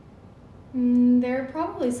 They're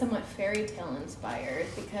probably somewhat fairy tale inspired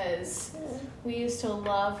because we used to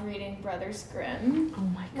love reading Brothers Grimm. Oh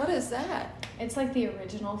my god. What is that? It's like the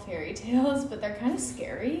original fairy tales, but they're kind of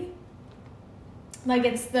scary. Like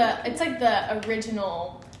it's like the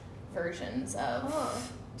original versions of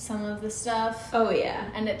some of the stuff. Oh yeah.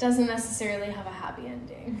 And it doesn't necessarily have a happy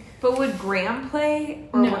ending. But would Graham play?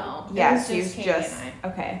 Or No, it Yeah, was so just you Katie just and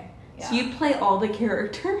okay. Yeah. So you'd play all the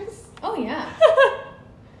characters? Oh yeah.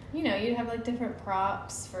 You know, you'd have like different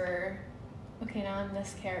props for. Okay, now I'm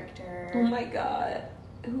this character. Oh my god.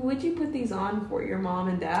 Who would you put these on for? Your mom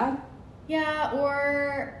and dad? Yeah,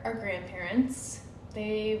 or our grandparents.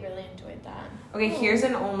 They really enjoyed that. Okay, here's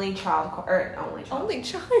an only child Only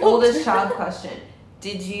child. oldest child question.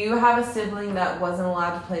 Did you have a sibling that wasn't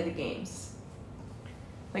allowed to play the games?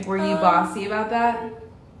 Like, were you bossy about that?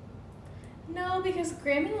 No, because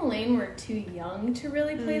Graham and Elaine were too young to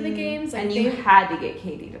really play the games. Like And you had to get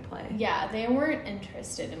Katie to play. Yeah, they weren't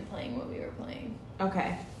interested in playing what we were playing.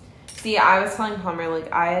 Okay. See, I was telling Palmer,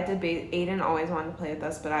 like, I had to Aiden always wanted to play with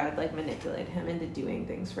us, but I would, like, manipulate him into doing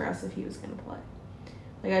things for us if he was going to play.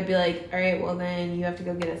 Like, I'd be like, all right, well, then you have to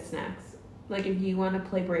go get us snacks. Like, if you want to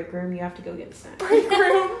play break room, you have to go get snacks. Break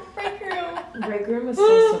room. Break room. Break room was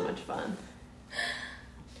still so much fun.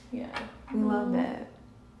 Yeah. We loved it.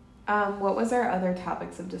 What was our other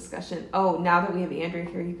topics of discussion? Oh, now that we have Andrew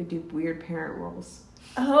here, you could do weird parent rules.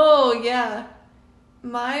 Oh, yeah.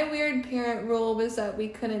 My weird parent rule was that we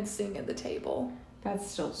couldn't sing at the table. That's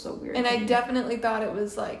still so weird. And to I me. definitely thought it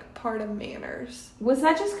was, like, part of manners. Was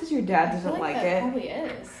that just because your dad I feel doesn't like that it? probably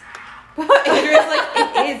is. Andrew's like,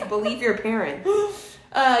 it is. Believe your parents.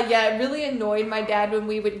 Yeah, it really annoyed my dad when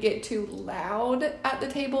we would get too loud at the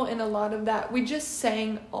table, and a lot of that, we just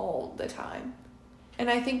sang all the time. And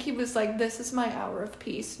I think he was like, this is my hour of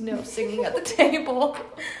peace, no singing at the table. Oh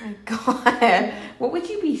my god. What would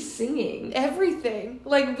you be singing? Everything.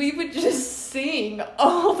 Like, we would just sing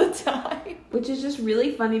all the time. Which is just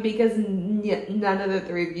really funny because none of the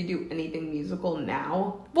three of you do anything musical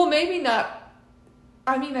now. Well, maybe not.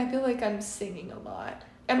 I mean, I feel like I'm singing a lot.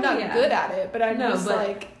 I'm not Yeah. good at it, but I'm No, just but-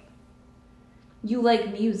 like, You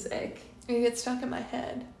like music. it gets stuck in my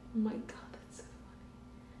head. Oh my god, that's so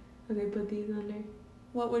funny. Okay, put these under.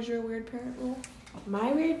 What was your weird parent rule?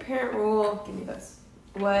 My weird parent rule, give me this,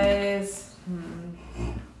 was,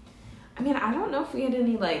 I mean, I don't know if we had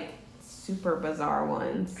any, like, super bizarre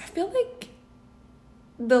ones. I feel like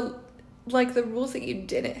the rules that you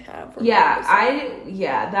didn't have were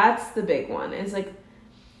Yeah, that's the big one. Is like,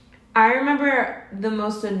 I remember the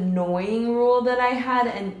most annoying rule that I had,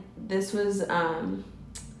 and this was,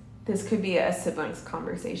 this could be a siblings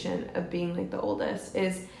conversation of being, like, the oldest,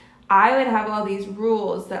 is I would have all these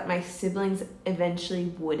rules that my siblings eventually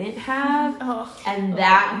wouldn't have, and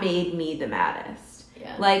that made me the maddest.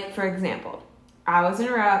 Yeah. Like, for example, I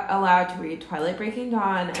wasn't allowed to read Twilight Breaking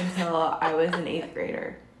Dawn until I was an 8th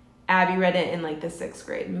grader. Abby read it in, like, the 6th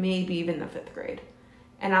grade, maybe even the 5th grade.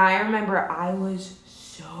 And I remember I was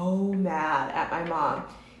so mad at my mom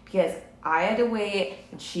because I had to wait,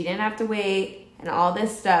 and she didn't have to wait, and all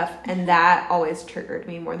this stuff, and that always triggered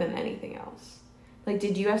me more than anything else. Like,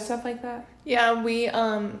 did you have stuff like that? Yeah, we,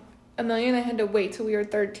 Amelia and I had to wait till we were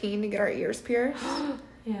 13 to get our ears pierced.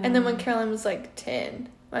 Yeah. And then when Caroline was like 10,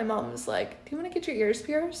 my mom was like, do you want to get your ears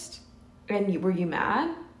pierced? And were you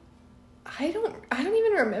mad? I don't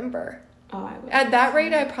even remember. Oh, I would. At that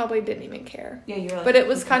rate, I probably didn't even care. Yeah, you're like... But it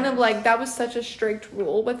was kind of like, that was such a strict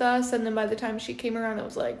rule with us, and then by the time she came around, it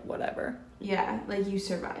was like, whatever. Yeah, like, you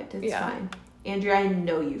survived. It's fine. Andrea, I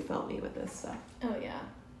know you felt me with this stuff. Oh, yeah.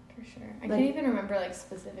 For sure. I can't even remember, like,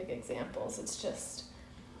 specific examples. It's just...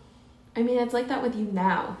 I mean, it's like that with you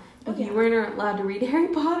now. Like, you weren't allowed to read Harry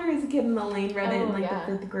Potter as a kid, and Elaine read it in, like,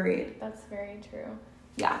 the 5th grade. That's very true.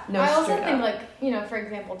 Yeah, no, I also think, like, you know, for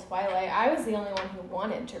example, Twilight, I was the only one who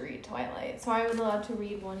wanted to read Twilight, so I was allowed to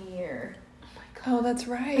read 1 a year. Oh my god. Oh, that's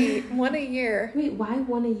right. 1 a year. Wait, why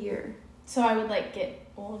 1 a year? So I would, like, get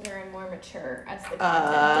older and more mature as the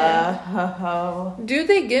content did. Do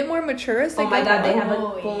they get more mature as they go? Oh my god, they have,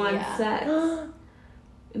 like, full-on sex.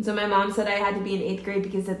 And so my mom said I had to be in 8th grade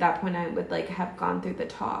because at that point I would, like, have gone through the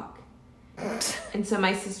talk. And so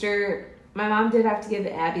my mom did have to give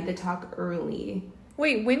Abby the talk early.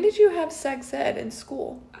 Wait, when did you have sex ed in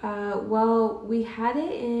school? Well, we had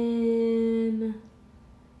it in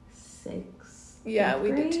 6th. Yeah, we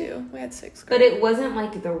grade? did too. We had 6th grade. But it wasn't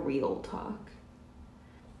like the real talk.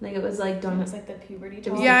 Like it was like It was like the puberty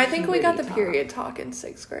talk. Yeah, I think we got the period talk in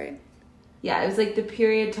 6th grade. Yeah, it was like the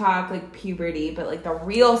period talk, like puberty, but like the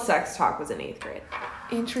real sex talk was in 8th grade.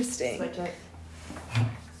 Interesting. Switch it.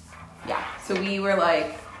 Yeah, so we were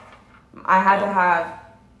like, I had to have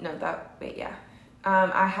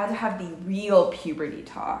I had to have the real puberty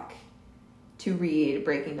talk to read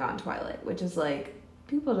Breaking Dawn Twilight, which is like,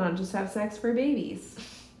 people don't just have sex for babies.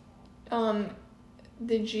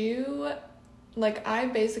 Did you, like, I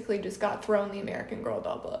basically just got thrown the American Girl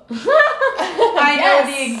doll book. I know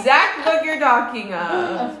the exact book you're talking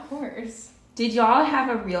of. Of course. Did y'all have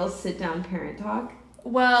a real sit-down parent talk?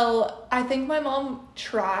 Well, I think my mom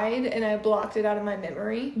tried, and I blocked it out of my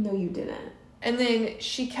memory. No, you didn't. And then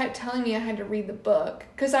she kept telling me I had to read the book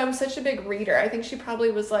because I was such a big reader. I think she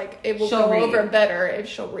probably was like, it will go over better if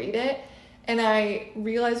she'll read it. And I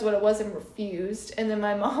realized what it was and refused. And then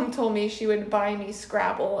my mom told me she would buy me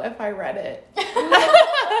Scrabble if I read it. And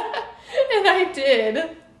I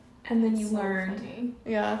did. And then you learned. Funny.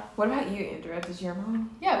 Yeah. What about you, Andrea? Did your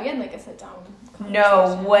mom? Yeah, we had like a sit-down conversation.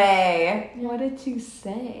 No way. What did you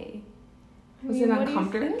say? Was it uncomfortable?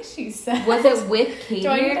 What do you think she said? Was it with Katie? Do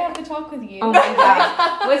I need to have to talk with you? Oh my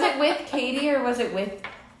god. Was it with Katie or was it with...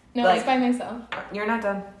 No, it's by myself. You're not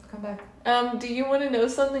done. Come back. Do you want to know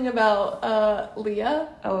something about Leah?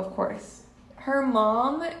 Oh, of course. Her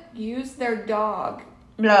mom used their dog.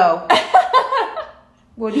 No.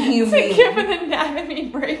 What do you mean? To give an anatomy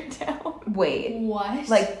breakdown. Wait. What?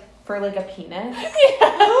 Like, for like a penis?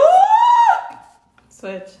 Yeah.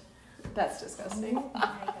 Switch. That's disgusting. Oh my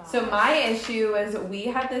God. So my issue was we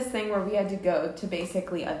had this thing where we had to go to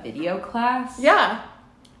basically a video class. Yeah.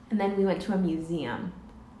 And then we went to a museum.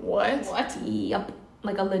 What? Yep.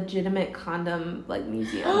 Like a legitimate condom, like,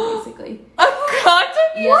 museum, basically. A condom?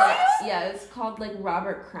 Yes. Yeah, it's called, like,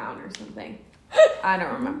 Robert Crown or something. I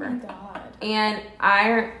don't remember. Oh my God. And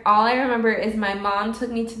all I remember is my mom took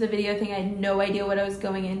me to the video thing. I had no idea what I was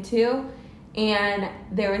going into. And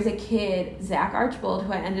there was a kid, Zach Archbold,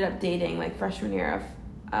 who I ended up dating, like, freshman year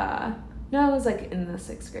of, no, it was, like, in the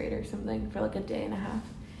 6th grade or something for, like, a day and a half.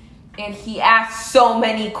 And he asked so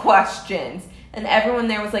many questions. And everyone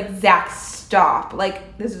there was like, Zach, stop.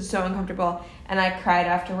 Like, this is so uncomfortable. And I cried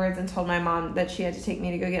afterwards and told my mom that she had to take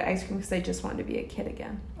me to go get ice cream because I just wanted to be a kid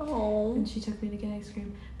again. Oh. And she took me to get ice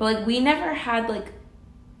cream. But, like, we never had, like,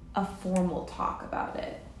 a formal talk about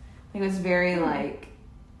it. Like, it was very, like,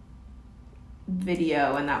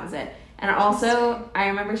 video, and that was it. And also, I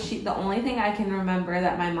remember the only thing I can remember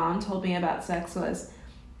that my mom told me about sex was,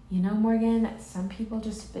 you know, Morgan, some people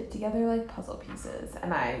just fit together like puzzle pieces.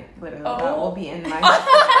 And I literally, that will be in my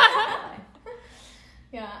life.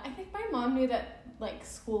 Yeah, I think my mom knew that, like,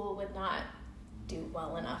 school would not do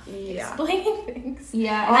well enough explaining things.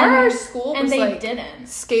 Yeah. Our school was, and they like, didn't.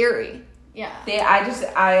 Scary. Yeah.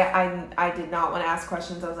 I did not want to ask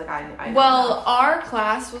questions. I was like, I Well, our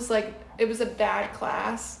class was, like, it was a bad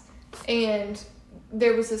class. And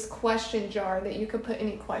there was this question jar that you could put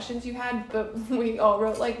any questions you had, but we all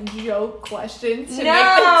wrote, like, joke questions to make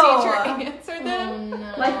the teacher answer them. Oh,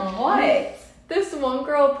 no. Like, what? This one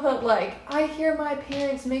girl put, like, I hear my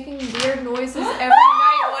parents making weird noises every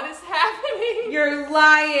night. What is happening? You're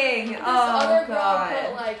lying. This oh, other girl God.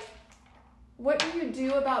 put, like, what do you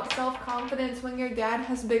do about self-confidence when your dad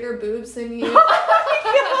has bigger boobs than you? Oh, my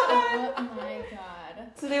God. Oh my god.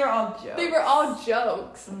 So they were all jokes. They were all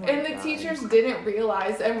jokes. Oh my And the God. teachers didn't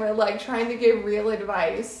realize and were like trying to give real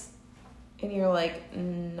advice. And you're like,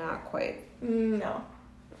 not quite. No.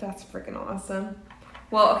 That's freaking awesome.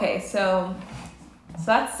 Well, okay, so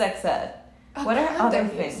that's sex ed. A What are other condom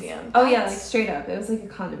things? museum. Oh yeah, like That's- straight up. It was like a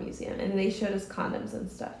condom museum, and they showed us condoms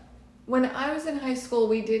and stuff. When I was in high school,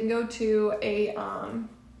 we did go to a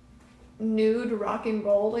nude rock and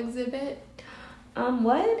roll exhibit.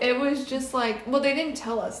 What? It was just like, well, they didn't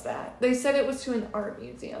tell us that. They said it was to an art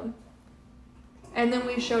museum. And then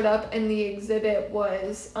we showed up and the exhibit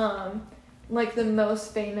was like the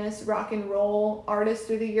most famous rock and roll artists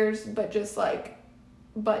through the years, but just like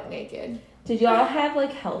butt naked. Did y'all have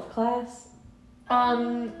like health class?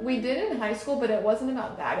 We did in high school, but it wasn't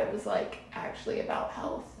about that. It was like actually about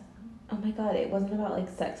health. Oh my god, it wasn't about like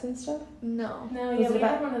sex and stuff? No. No, Was yeah, it we about-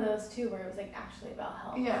 had one of those too where it was like actually about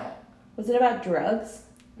health. Yeah. Was it about drugs?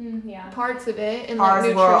 Yeah. Parts of it and like Ours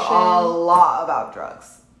nutrition. were a lot about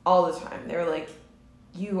drugs. All the time. They were like,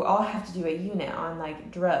 you all have to do a unit on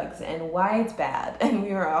like drugs and why it's bad. And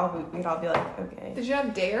we'd all be like, okay. Did you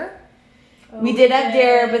have DARE? We did have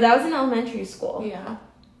DARE, but that was in elementary school. Yeah.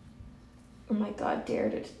 Oh my god, DARE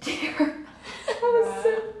to DARE. That was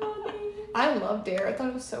so funny. I love DARE. I thought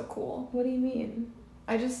it was so cool. What do you mean?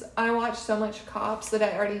 I watched so much Cops that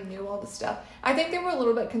I already knew all the stuff. I think they were a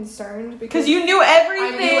little bit concerned Because you knew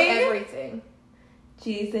everything. I knew everything.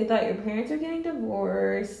 Jeez, they thought your parents were getting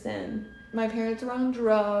divorced and... My parents were on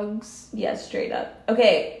drugs. Yeah, straight up.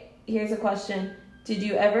 Okay, here's a question. Did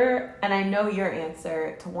you ever, and I know your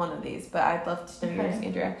answer to one of these, but I'd love to know yours,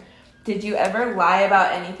 Andrea. Did you ever lie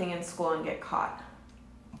about anything in school and get caught?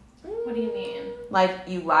 What do you mean? Like,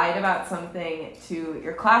 you lied about something to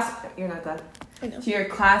your class... You're not done. I know. To your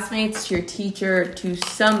classmates, to your teacher, to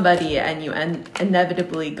somebody, and you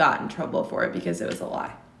inevitably got in trouble for it because it was a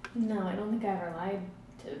lie. No, I don't think I ever lied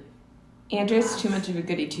to. Andrea's too much of a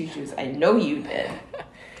goody two-shoes. I know you did.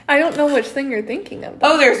 I don't know which thing you're thinking of.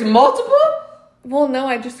 Oh, there's multiple? Well, no,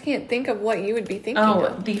 I just can't think of what you would be thinking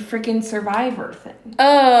of. The freaking Survivor thing.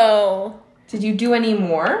 Oh. Did you do any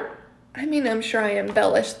more? I mean, I'm sure I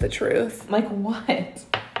embellished the truth. Like what?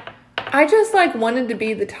 I just, like, wanted to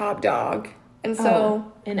be the top dog. And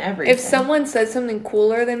so, in everything. if someone said something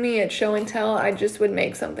cooler than me at show and tell, I just would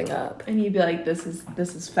make something up. And you'd be like, this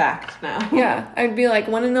is fact now. Yeah, I'd be like,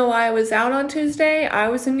 want to know why I was out on Tuesday? I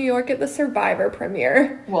was in New York at the Survivor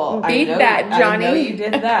premiere. Well, Beat that, Johnny. I know you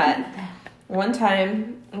did that. One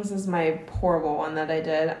time, this is my horrible one that I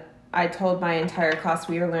did. I told my entire class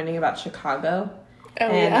we were learning about Chicago. Oh,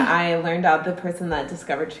 and yeah. I learned out the person that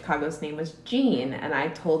discovered Chicago's name was Gene. And I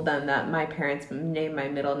told them that my parents named my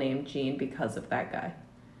middle name Gene because of that guy.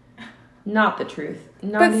 Not the truth.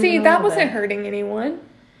 Not But see, even a that little wasn't bit. hurting anyone.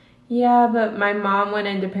 Yeah, but my mom went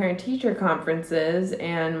into parent-teacher conferences,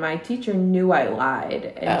 and my teacher knew I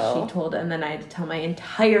lied. And she told, and then I had to tell my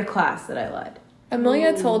entire class that I lied.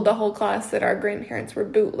 Amelia told the whole class that our grandparents were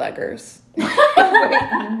bootleggers. Wait,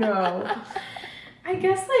 no. I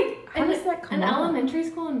guess like How does that come in up? elementary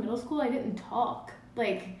school and middle school, I didn't talk.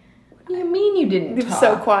 Like, What do you mean you didn't You're talk?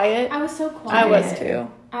 so quiet. I was so quiet. I was too.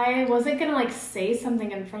 I wasn't gonna like say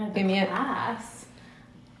something in front of the Give me a- class.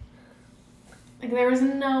 Like there was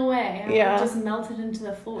no way. I Yeah. would've just melted into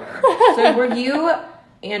the floor. So were you,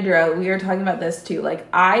 Andrea, we were talking about this too. Like,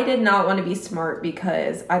 I did not want to be smart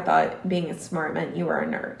because I thought being smart meant you were a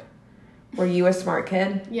nerd. Were you a smart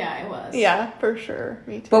kid? Yeah, I was. Yeah, for sure.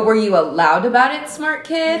 Me too. But were you a loud about it smart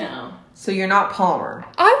kid? No. So you're not Palmer.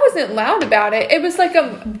 I wasn't loud about it. It was like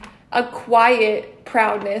a quiet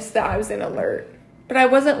proudness that I was an alert. But I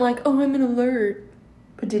wasn't like, oh, I'm an alert.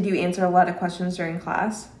 But did you answer a lot of questions during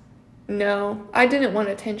class? No, I didn't want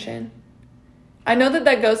attention. I know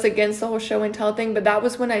that goes against the whole show and tell thing, but that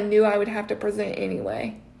was when I knew I would have to present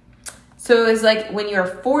anyway. So it was like when you're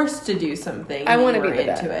forced to do something, I want you to were be the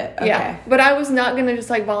into best. it. Okay. Yeah, but I was not going to just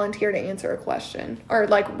like volunteer to answer a question or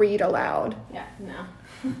like read aloud. Yeah,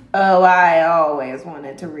 no. Oh, I always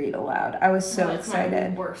wanted to read aloud. I was so That's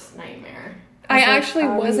excited. my worst nightmare. I was like, actually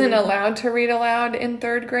wasn't allowed to read aloud in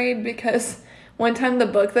 3rd grade because one time the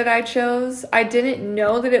book that I chose, I didn't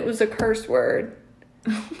know that it was a curse word.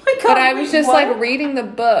 Oh my God, But I was just what? like reading the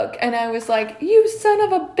book and I was like, you son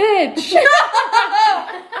of a bitch.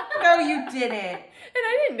 No, you didn't. And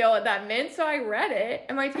I didn't know what that meant, so I read it.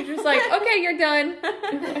 And my teacher's like, okay, you're done.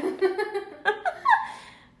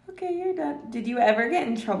 Okay, you're done. Did you ever get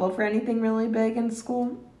in trouble for anything really big in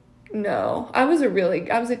school? No, I was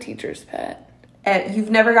a teacher's pet. You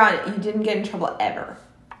didn't get in trouble ever.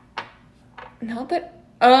 Not that,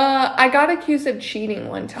 I got accused of cheating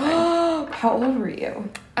one time. How old were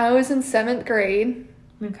you? I was in 7th grade.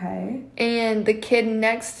 Okay. And the kid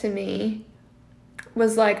next to me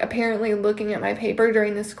was, like, apparently looking at my paper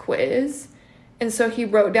during this quiz. And so he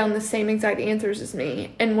wrote down the same exact answers as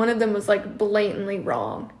me. And one of them was, like, blatantly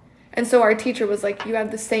wrong. And so our teacher was like, you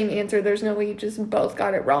have the same answer. There's no way you just both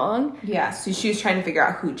got it wrong. Yeah, so she was trying to figure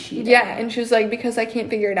out who cheated. Yeah, and she was like, because I can't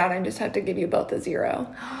figure it out, I just have to give you both a 0.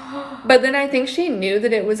 But then I think she knew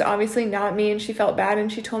that it was obviously not me, and she felt bad. And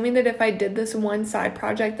she told me that if I did this one side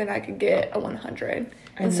project, then I could get a 100.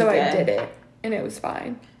 And so I did it, and it was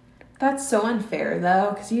fine. That's so unfair,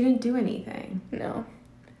 though, because you didn't do anything. No.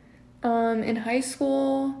 In high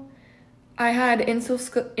school, I had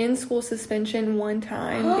in-school suspension one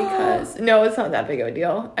time because... No, it's not that big of a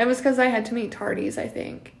deal. It was because I had too many tardies, I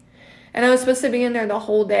think. And I was supposed to be in there the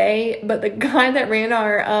whole day, but the guy that ran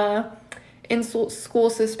our in-school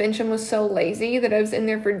suspension was so lazy that I was in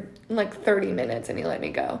there for, like, 30 minutes, and he let me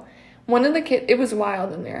go. One of the kids... It was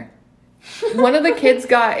wild in there. One of the kids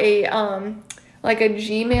got a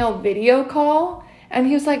Gmail video call, and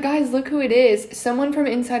he was like, guys, look who it is. Someone from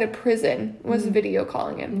inside a prison was video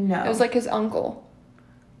calling him. No. It was like his uncle.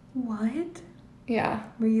 What? Yeah.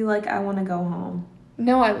 Were you like, I want to go home?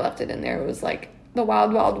 No, I left it in there. It was like the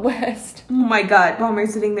Wild Wild West. Oh my God.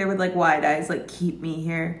 Palmer's sitting there with like wide eyes, like, keep me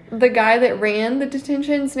here. The guy that ran the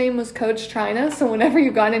detention's name was Coach China, so whenever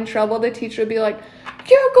you got in trouble, the teacher would be like,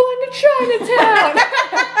 you're going to Chinatown.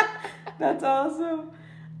 That's awesome.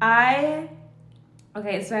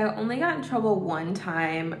 Okay, so I only got in trouble one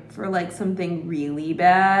time for, like, something really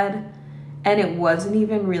bad, and it wasn't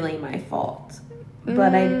even really my fault.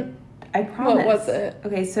 But I promise. What was it?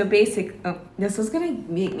 Okay, so this is going to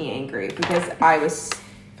make me angry because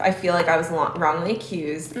I feel like I was wrongly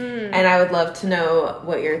accused, and I would love to know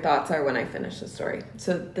what your thoughts are when I finish the story.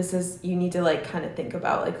 So you need to, like, kind of think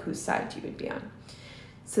about, like, whose side you would be on.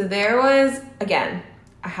 So there was, again,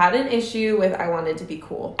 I had an issue with I wanted to be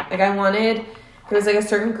cool. Like, there was, like, a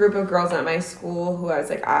certain group of girls at my school who I was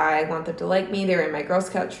like, I want them to like me. They were in my Girl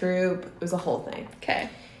Scout troop. It was a whole thing. Okay.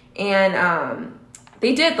 And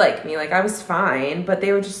they did like me. Like, I was fine, but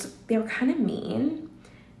they were kind of mean.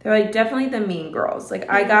 They were, like, definitely the mean girls. Like,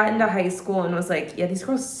 I got into high school and was like, yeah, these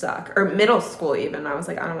girls suck. Or middle school even. I was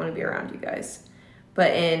like, I don't want to be around you guys.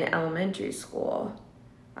 But in elementary school,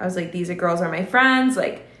 I was like, these girls are my friends.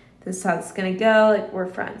 Like, this is how it's going to go. Like, we're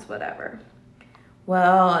friends, whatever.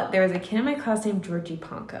 Well, there was a kid in my class named Georgie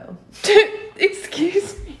Ponko.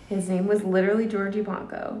 Excuse me. His name was literally Georgie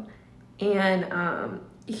Ponko. And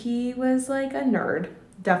he was, like, a nerd.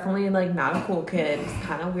 Definitely, like, not a cool kid. He was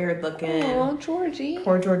kind of weird looking. Oh, Georgie.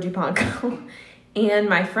 Poor Georgie Ponko. And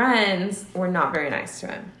my friends were not very nice to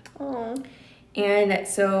him. Oh. And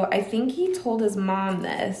so I think he told his mom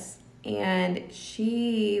this. And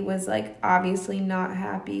she was, like, obviously not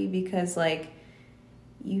happy because, like,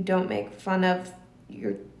 you don't make fun of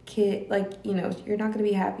your kid. Like, you know, you're not going to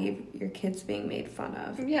be happy if your kid's being made fun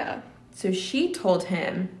of. Yeah. So she told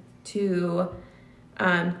him to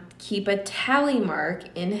keep a tally mark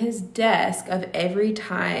in his desk of every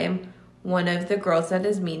time one of the girls that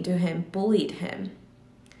is mean to him bullied him.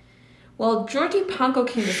 Well, Georgie Ponko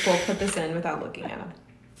came to school. Put this in without looking at him.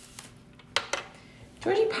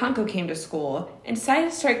 Georgie Ponko came to school and decided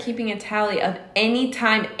to start keeping a tally of any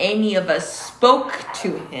time any of us spoke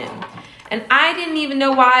to him. And I didn't even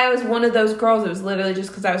know why I was one of those girls. It was literally just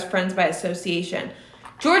because I was friends by association.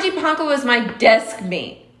 Georgie Ponko was my desk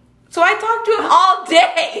mate. So I talked to him all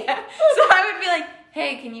day. So I would be like,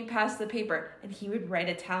 hey, can you pass the paper? And he would write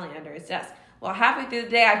a tally under his desk. Well, halfway through the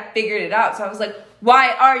day, I figured it out. So I was like,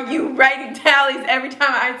 why are you writing tallies every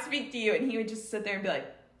time I speak to you? And he would just sit there and be like,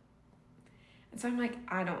 and so I'm like,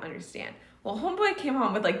 I don't understand. Well, homeboy came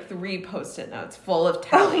home with like 3 Post-it notes full of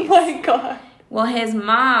tallies. Oh my God. Well, his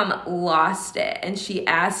mom lost it, and she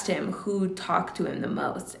asked him who talked to him the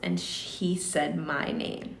most, and he said my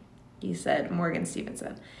name. He said Morgan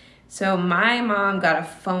Stevenson. So my mom got a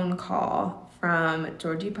phone call from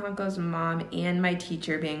Georgie Ponko's mom and my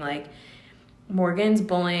teacher being like, Morgan's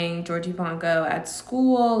bullying Georgie Ponko at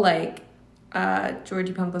school. Like,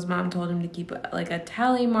 Georgie Ponko's mom told him to keep like a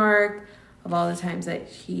tally mark of all the times that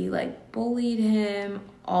he like bullied him,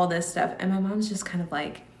 all this stuff. And my mom's just kind of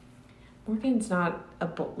like, Morgan's not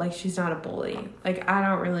she's not a bully. Like, I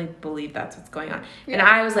don't really believe that's what's going on. Yeah. And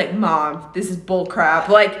I was like, Mom, this is bull crap.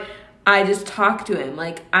 Like, I just talk to him.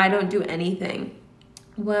 Like, I don't do anything.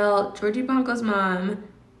 Well, Georgie Ponko's mom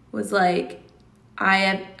was like, I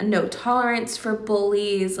have no tolerance for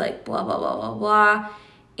bullies, like, blah, blah, blah, blah, blah.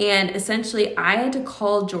 And essentially, I had to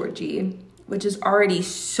call Georgie, which is already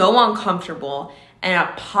so uncomfortable, and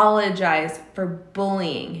apologize for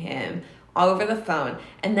bullying him all over the phone.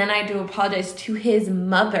 And then I had to apologize to his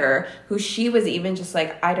mother, who she was even just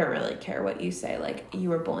like, I don't really care what you say. Like, you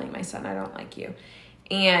were bullying my son. I don't like you.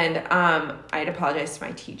 And I had to apologize to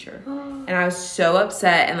my teacher. And I was so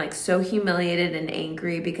upset and, like, so humiliated and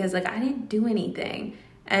angry because, like, I didn't do anything.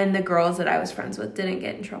 And the girls that I was friends with didn't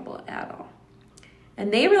get in trouble at all.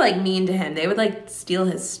 And they were, like, mean to him. They would, like, steal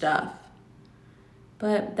his stuff.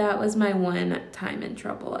 But that was my one time in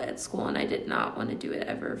trouble at school, and I did not want to do it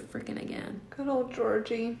ever freaking again. Good old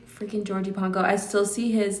Georgie. Freaking Georgie Ponko. I still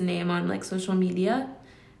see his name on, like, social media,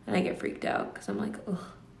 and I get freaked out because I'm like, ugh.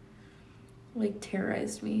 Like,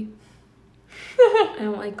 terrorized me. I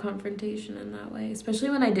don't like confrontation in that way, especially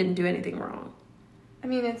when I didn't do anything wrong. I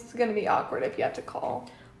mean, it's going to be awkward if you have to call.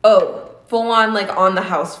 Oh, full on, like, on the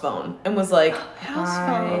house phone, and was like, House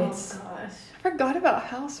phones. Oh, gosh. I forgot about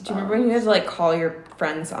house phones. Do you remember when you had to, like, call your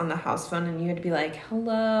friends on the house phone and you had to be like,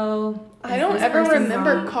 hello? I don't ever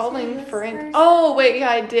remember calling friends. Oh, wait, yeah,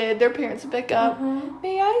 I did. Their parents would pick up.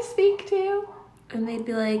 May I speak to? And they'd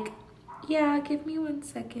be like, yeah, give me 1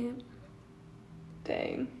 second.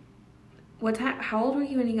 Dang. What time? How old were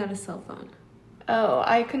you when you got a cell phone? Oh,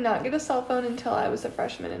 I could not get a cell phone until I was a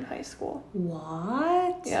freshman in high school.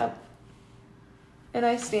 What? Yep. And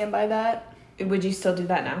I stand by that. Would you still do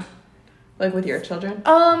that now? Like with your children?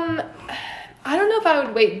 I don't know if I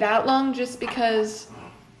would wait that long just because,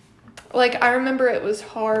 like, I remember it was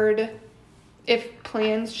hard if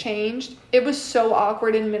plans changed. It was so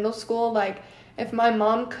awkward in middle school. Like, if my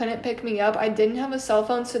mom couldn't pick me up, I didn't have a cell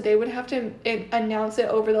phone, so they would have to announce it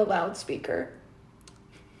over the loudspeaker.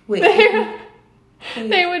 Wait.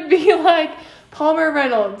 They would be like, Palmer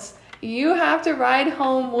Reynolds, you have to ride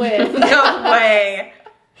home with. No way.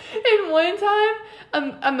 And one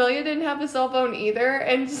time, Amelia didn't have a cell phone either,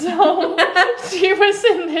 and so she was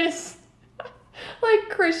in this, like,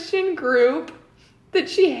 Christian group that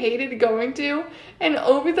she hated going to, and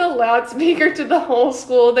over the loudspeaker to the whole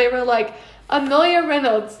school, they were like, Amelia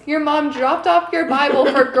Reynolds, your mom dropped off your Bible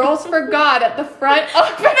for Girls for God at the front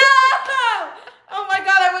of it. No! Oh my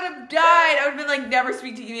God, I would have died. I would have been like, never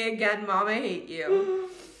speak to me again, Mom. I hate you.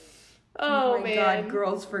 Oh my man. God,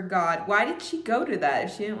 Girls for God. Why did she go to that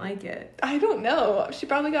if she didn't like it? I don't know. She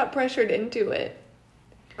probably got pressured into it.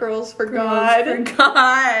 Girls for Girls God. for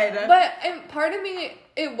God. But, and part of me,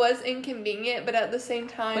 it was inconvenient, but at the same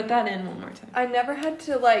time, Put that in one more time. I never had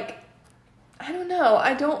to, like, I don't know.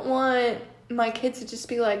 I don't want my kids to just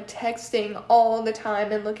be, like, texting all the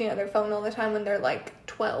time and looking at their phone all the time when they're, like,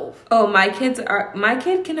 12. Oh, my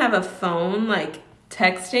kid can have a phone, like,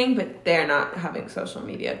 texting, but they're not having social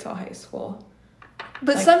media till high school.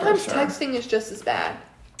 But Like, sometimes for sure. texting is just as bad.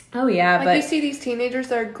 Oh, yeah, Like, but you see these teenagers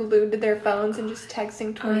that are glued to their phones and just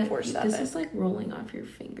texting 24/7. this is, like, rolling off your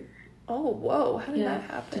finger. Oh, whoa. How did that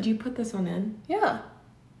happen? Did you put this one in? Yeah.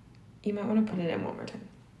 You might want to put it in one more time.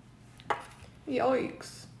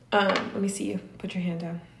 Yikes. Let me see you. Put your hand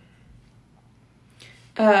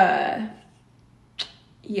down.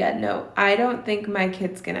 Yeah, no, I don't think my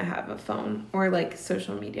kid's gonna have a phone or, like,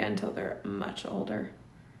 social media until they're much older.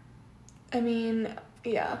 I mean,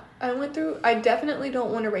 yeah. I definitely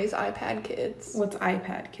don't want to raise iPad kids. What's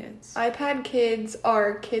iPad kids? iPad kids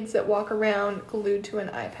are kids that walk around glued to an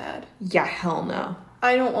iPad. Yeah, hell no.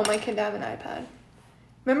 I don't want my kid to have an iPad.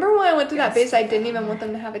 Remember when I went to that base, I didn't even want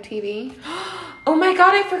them to have a TV? Oh my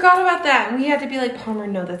God, I forgot about that. And we had to be like, Palmer,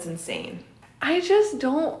 no, that's insane. I just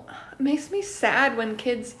don't. It makes me sad when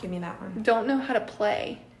kids Give me that one. don't know how to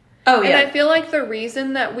play. Oh, yeah. And I feel like the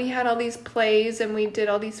reason that we had all these plays and we did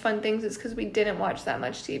all these fun things is because we didn't watch that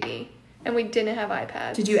much TV. And we didn't have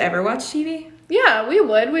iPads. Did you ever watch TV? Yeah, we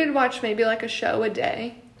would. We'd watch maybe like a show a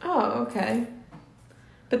day. Oh, okay.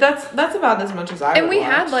 But that's about as much as I And would we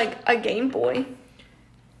watch. had like a Game Boy.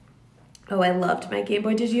 Oh, I loved my Game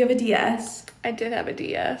Boy. Did you have a DS? I did have a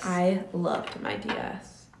DS. I loved my DS.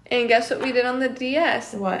 And guess what we did on the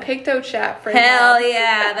DS? What? Picto chat for Hell that.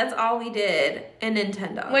 yeah, that's all we did. And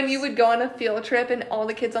Nintendo. When you would go on a field trip and all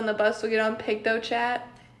the kids on the bus would get on Picto chat,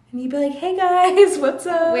 And you'd be like, hey guys, what's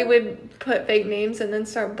up? we would put fake names and then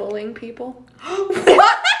start bullying people.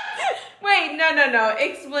 What? Wait, no.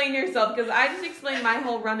 Explain yourself, because I just explained my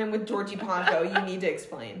whole run-in with Georgie Ponko. You need to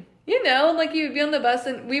explain. You know, like you'd be on the bus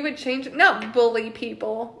and we would not bully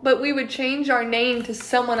people, but we would change our name to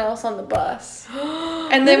someone else on the bus.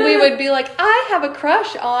 And then we would be like, I have a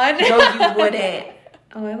crush on. No, you wouldn't.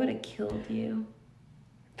 Oh, I would have killed you.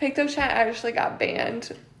 Picto chat actually got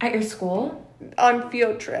banned At your school? on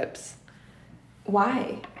field trips.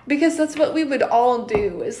 Why? Because that's what we would all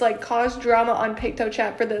do, is like cause drama on Picto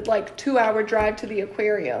chat for the like 2-hour drive to the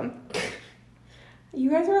aquarium.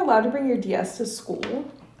 You guys were allowed to bring your DS to school?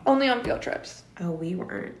 Only on field trips. Oh, we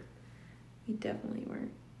weren't. We definitely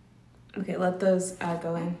weren't. Okay, let those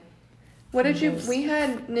go in. What did you... We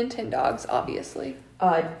had Nintendogs, obviously.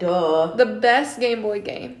 Duh. The best Game Boy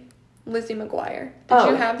game. Lizzie McGuire. Did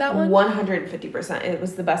you have that one? 150%. It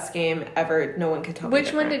was the best game ever. No one could tell me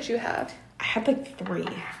Which one did you have? I had like 3.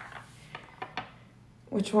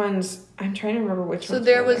 Which ones? I'm trying to remember which ones. So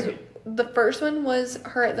there was... The first one was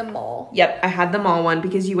her at the mall. Yep, I had the mall one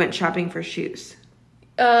because you went shopping for shoes.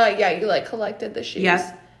 Yeah, you like collected the shoes.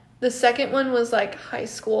 Yep. The second one was like high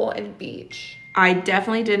school and beach. I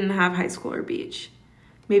definitely didn't have high school or beach.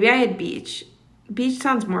 Maybe I had beach. Beach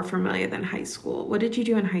sounds more familiar than high school. What did you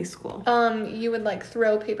do in high school? You would like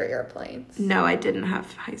throw paper airplanes. No, I didn't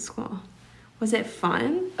have high school. Was it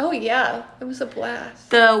fun? Oh yeah, it was a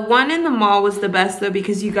blast. The one in the mall was the best though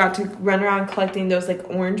because you got to run around collecting those like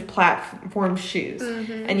orange platform shoes,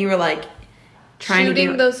 and you were like trying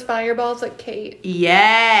shooting those fireballs like Kate.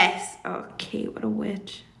 Yes. Oh, Kate, what a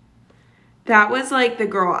witch. That was like the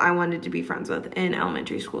girl I wanted to be friends with in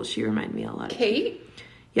elementary school. She reminded me a lot of Kate.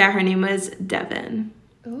 Yeah, her name was Devin.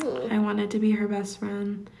 Ooh. I wanted to be her best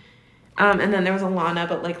friend. And then there was Alana,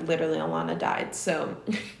 but like literally Alana died, so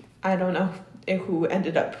I don't know who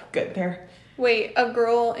ended up good there. Wait, a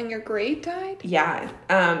girl in your grade died? Yeah.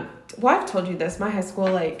 Well, I've told you this. My high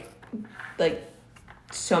school, like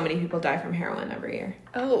so many people die from heroin every year.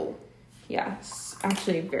 Oh. Yeah, it's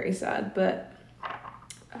actually very sad, but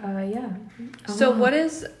yeah. So what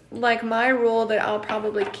is, like, my rule that I'll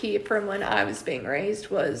probably keep from when I was being raised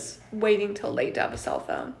was waiting till late to have a cell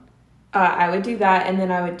phone. I would do that, and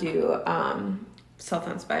then I would do cell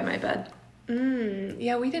phones by my bed.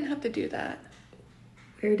 Yeah, we didn't have to do that.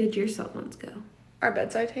 Where did your cell phones go? Our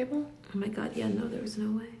bedside table. Oh my god, yeah, no, there was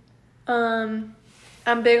no way.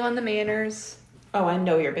 I'm big on the manners. Oh, I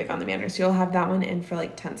know you're big on the manners. You'll have that one in for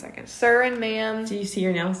like 10 seconds. Sir and ma'am. Do you see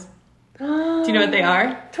your nails? Do you know what they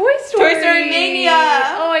are? Toy Story. Toy Story Mania.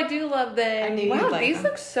 Oh, I do love them. I knew wow, you'd like these them.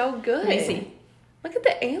 look so good. Let me see. Look at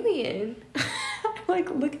the alien.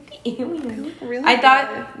 Like, look at the alien. They look really I good.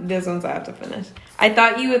 thought, this one's I have to finish. I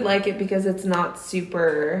thought you would like it because it's not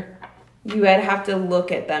super, you would have to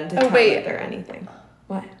look at them to tell if they're anything.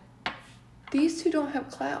 What? These two don't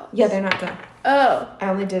have clouds. Yeah, they're not done. Oh. I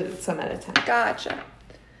only did some at a time. Gotcha.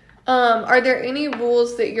 Are there any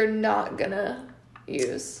rules that you're not gonna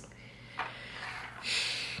use?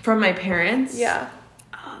 From my parents? Yeah.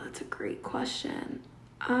 Oh, that's a great question.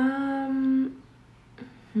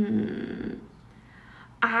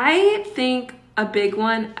 I think a big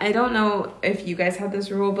one, I don't know if you guys have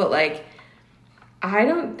this rule, but like, I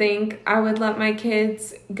don't think I would let my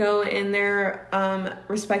kids go in their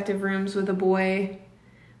respective rooms with a boy.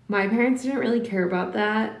 My parents didn't really care about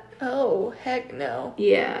that. Oh, heck no.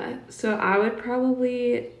 Yeah, so I would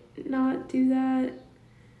probably not do that.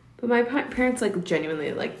 But my parents, like,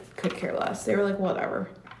 genuinely, like, could care less. They were like,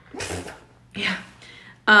 whatever. Yeah.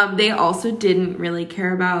 They also didn't really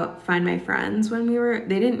care about Find My Friends when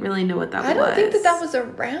they didn't really know what that was. I don't think that was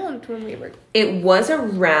around when we were... It was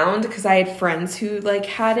around because I had friends who, like,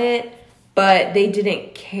 had it, but they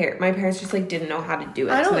didn't care. My parents just, like, didn't know how to do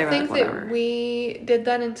it. I don't so they were think like, that we did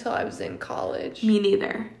that until I was in college. Me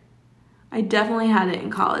neither. I definitely had it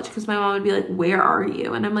in college because my mom would be like, where are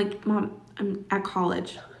you? And I'm like, Mom, I'm at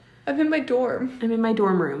college. I'm in my dorm. I'm in my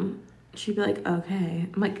dorm room. She'd be like, okay.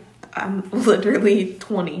 I'm like, I'm literally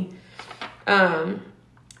 20. Yeah,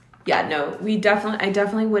 no, I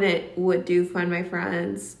definitely would do Find My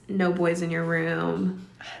Friends. No boys in your room.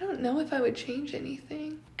 I don't know if I would change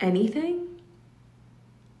anything. Anything?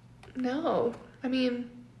 No. I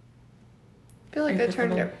mean, I feel like I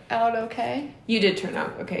turned it out okay. You did turn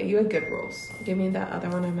out okay. You had good rules. Give me that other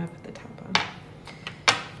one I'm up at the top on.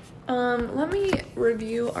 Let me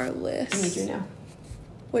review our list. I need you now.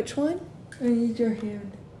 Which one? I need your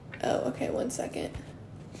hand. Oh, okay, 1 second.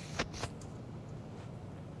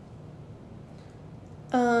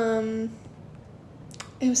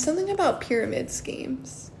 It was something about pyramid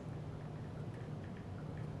schemes.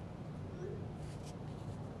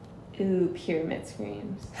 Ooh, pyramid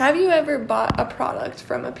schemes. Have you ever bought a product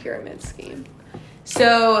from a pyramid scheme?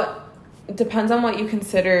 So, it depends on what you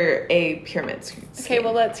consider a pyramid scheme. Okay,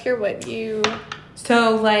 well, let's hear what you...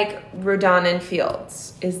 So, like, Rodin and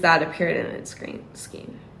Fields, is that a pyramid scheme?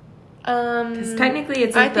 Because technically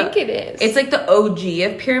it's like I think it is. It's like the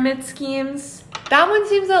OG of pyramid schemes. That one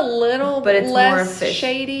seems a little but it's less more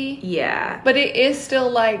shady. Yeah. But it is still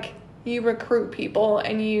like you recruit people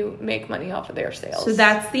and you make money off of their sales. So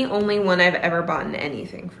that's the only one I've ever bought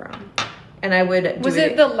anything from. And I would do Was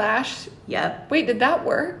it the lash? Yep. Wait, did that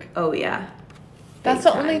work? Oh, yeah. That's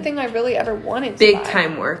the only thing I really ever wanted to Big buy.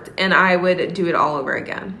 time worked. And I would do it all over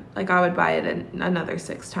again. Like, I would buy it another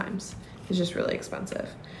 6 times. It's just really expensive.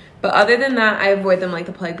 But other than that, I avoid them like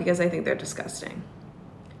the plague because I think they're disgusting.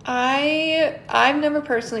 I've never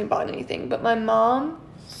personally bought anything, but my mom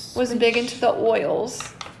was big into the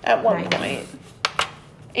oils at one point.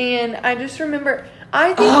 And I just remember,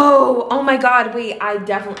 I think... Oh my God, wait,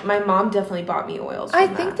 my mom definitely bought me oils. I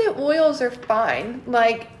think that oils are fine.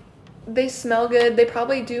 Like, they smell good. They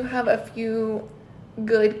probably do have a few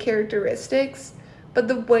good characteristics, but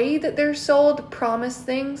the way that they're sold promise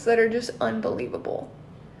things that are just unbelievable.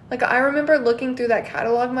 Like, I remember looking through that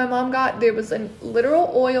catalog my mom got. There was a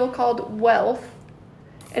literal oil called Wealth,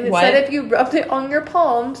 and it said if you rubbed it on your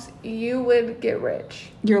palms, you would get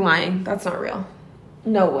rich. You're lying. That's not real.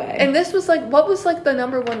 No way. And this was like, what was like the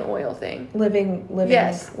number one oil thing? Living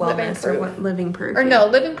yes, wellness Living Proof. Or no,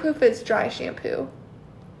 Living Proof is dry shampoo.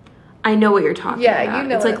 I know what you're talking about. Yeah, you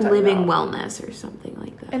know it's what like I'm Living about. Wellness or something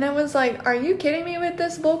like that. And I was like, are you kidding me with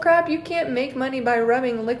this bullcrap? You can't make money by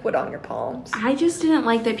rubbing liquid on your palms. I just didn't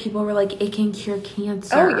like that people were like, it can cure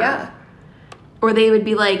cancer. Oh, yeah. Or they would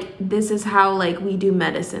be like, this is how, like, we do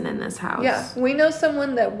medicine in this house. Yeah, we know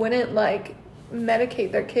someone that wouldn't, like,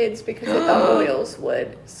 medicate their kids because they thought oils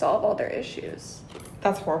would solve all their issues.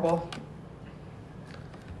 That's horrible.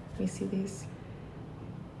 Let me see these.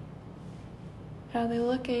 How are they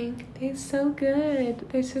looking? They're so good.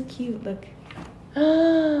 They're so cute. Look.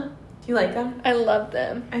 Do you like them? I love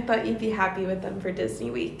them. I thought you'd be happy with them for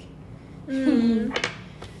Disney Week. Mm.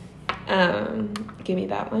 Give me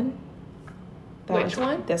that one. Which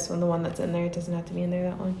one? This one, the one that's in there. It doesn't have to be in there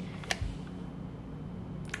that long.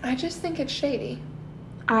 I just think it's shady.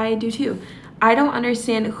 I do too. I don't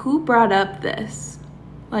understand who brought up this.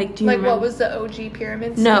 Like, do you remember? What was the OG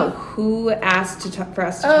pyramid scheme? No, who asked for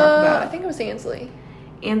us to talk about? I think it was Ansley.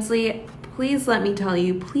 Ansley, please let me tell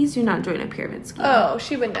you, please do not join a pyramid scheme. Oh,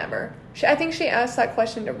 she would never. I think she asked that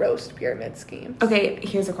question to roast pyramid schemes. Okay,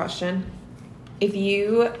 here's a question.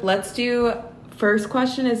 Let's do, first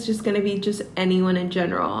question is just going to be just anyone in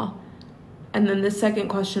general. And then the second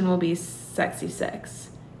question will be Sexy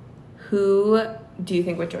Six. Who do you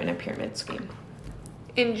think would join a pyramid scheme?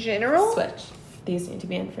 In general? Switch. These need to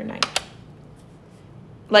be in for 9.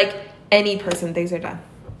 Like, any person thinks they're done.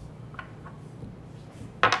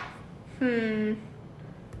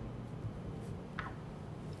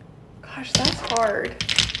 Gosh, that's hard.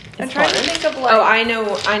 I'm It's trying hard. to think of like... Oh, I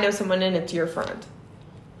know someone and it's your friend.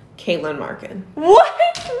 Caitlin Markin. What?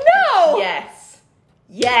 No! Yes.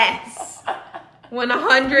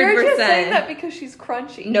 100%. You're just saying that because she's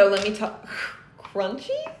crunchy. No, let me tell... Crunchy?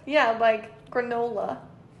 Yeah, like granola.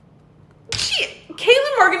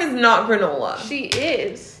 Caitlin Morgan is not granola. She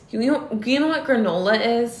is. You know what granola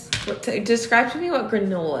is? Describe to me what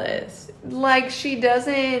granola is. Like, she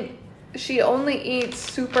only eats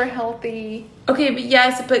super healthy. Okay,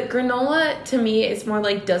 but granola to me is more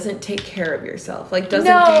like doesn't take care of yourself. Like doesn't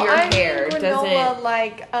do your hair. Granola, doesn't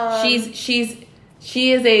like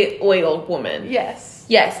she is a oil woman. Yes.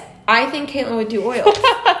 Yes. I think Caitlin would do oils.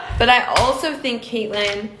 But I also think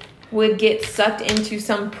Caitlin would get sucked into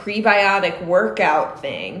some prebiotic workout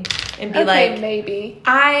thing and be maybe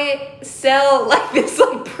I sell like this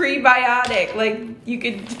like prebiotic, like you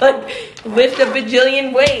could like lift a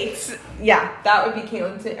bajillion weights. Yeah, that would be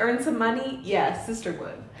Caitlin. To earn some money, yeah, sister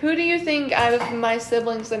would. Who do you think out of my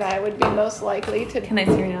siblings and I would be most likely to? Can I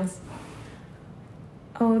see your nails?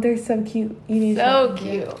 Oh, they're so cute. You need so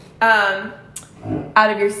cute. Out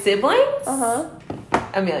of your siblings,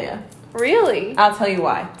 Amelia. Really? I'll tell you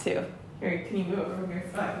why, too. Here, can you move over here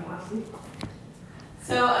so I can watch them?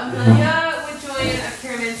 So, Amelia would join a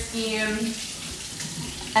pyramid scheme,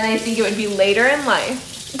 and I think it would be later in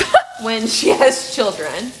life when she has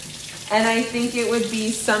children. And I think it would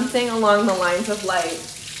be something along the lines of, like,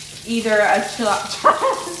 either a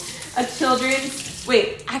children's...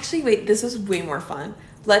 Wait, this is way more fun.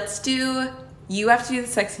 You have to do the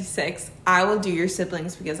Sexy Six. I will do your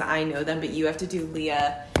siblings because I know them, but you have to do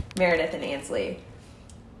Leah, Meredith, and Ansley.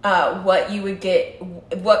 What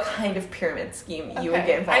kind of pyramid scheme you would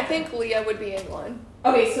get involved in. I think Leah would be in one.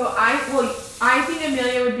 Okay, so I think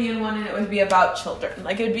Amelia would be in one, and it would be about children.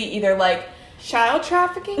 Like, it would be either, like... Child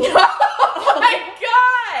trafficking? Oh, my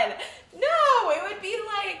God! No, it would be,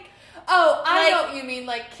 like... Oh, I know what you mean,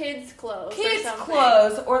 like kids' clothes. Kids'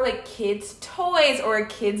 clothes, or like kids' toys, or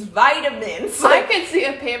kids' vitamins. I could see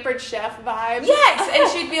a Pampered Chef vibe. Yes, and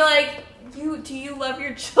she'd be like, do you love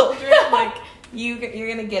your children? Like, you're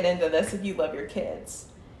gonna get into this if you love your kids.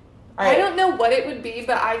 All right. I don't know what it would be,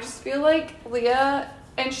 but I just feel like Leah,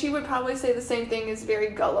 and she would probably say the same thing, is very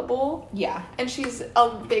gullible. Yeah. And she's a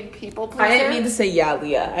big people pleaser. I didn't mean to say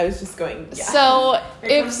Leah. I was just going, yeah. So,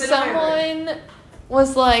 if someone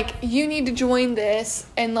was like, you need to join this,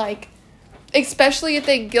 and like Especially if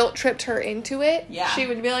they guilt tripped her into it. Yeah. She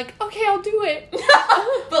would be like, okay, I'll do it.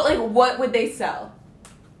 But, like, what would they sell?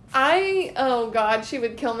 Oh God, she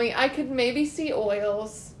would kill me. I could maybe see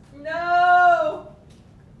oils. No!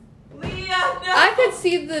 Leah, no! I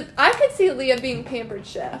could see Leah being pampered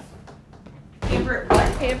chef. Pampered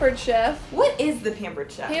what? Pampered chef. What is the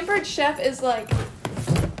pampered chef? Pampered chef is like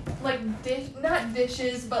not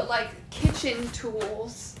dishes, but like kitchen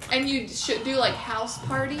tools. And you should do like house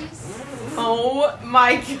parties. Oh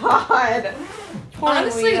my God. Poor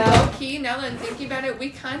Honestly, Leah. low key, now that I'm thinking about it,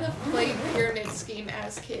 we kind of played pyramid scheme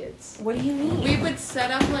as kids. What do you mean? We would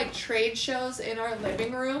set up like trade shows in our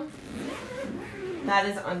living room. That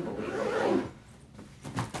is unbelievable.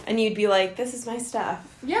 And you'd be like, this is my stuff.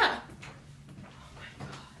 Yeah.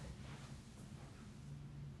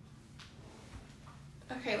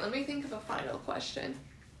 Okay, let me think of a final question.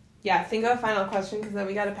 Yeah, think of a final question because then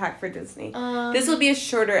we got to pack for Disney. This will be a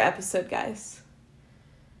shorter episode, guys.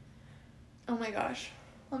 Oh my gosh.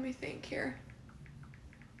 Let me think here.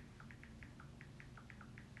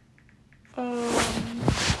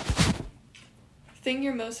 Thing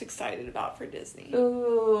you're most excited about for Disney?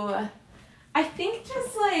 Ooh. I think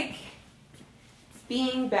just like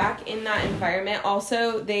being back in that environment.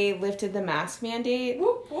 Also, they lifted the mask mandate.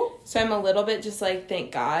 Whoop, whoop. So I'm a little bit just like,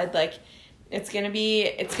 thank God. Like, it's going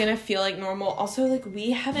to feel like normal. Also, like,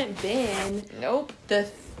 we haven't been. Nope. The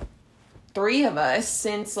three of us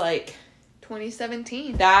since like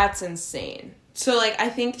 2017. That's insane. So like I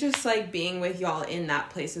think just like being with y'all in that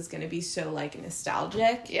place is gonna be so like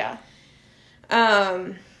nostalgic. Yeah.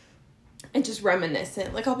 And just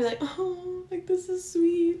reminiscent. Like I'll be like, oh, like this is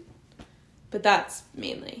sweet. But that's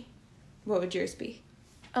mainly. What would yours be?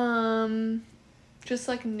 Just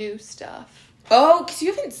like new stuff. Oh, because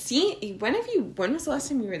you haven't seen. When was the last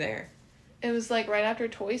time you were there? It was like right after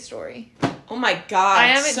Toy Story. Oh my God. I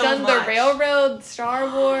haven't so done much. the Railroad, Star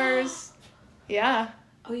Wars. Yeah.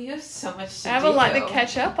 Oh, you have so much to do. I have a lot to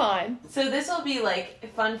catch up on. So this will be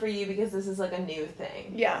like fun for you because this is like a new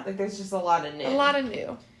thing. Yeah. Like there's just a lot of new. A lot of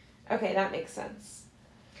new. Okay, that makes sense.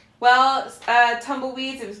 Well,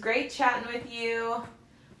 Tumbleweeds, it was great chatting with you.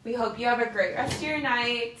 We hope you have a great rest of your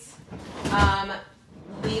night.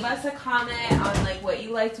 Leave us a comment on like what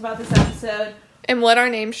you liked about this episode. And what our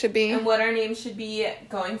name should be. And what our name should be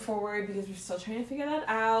going forward because we're still trying to figure that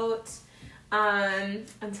out.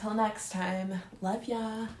 Until next time, love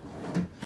ya.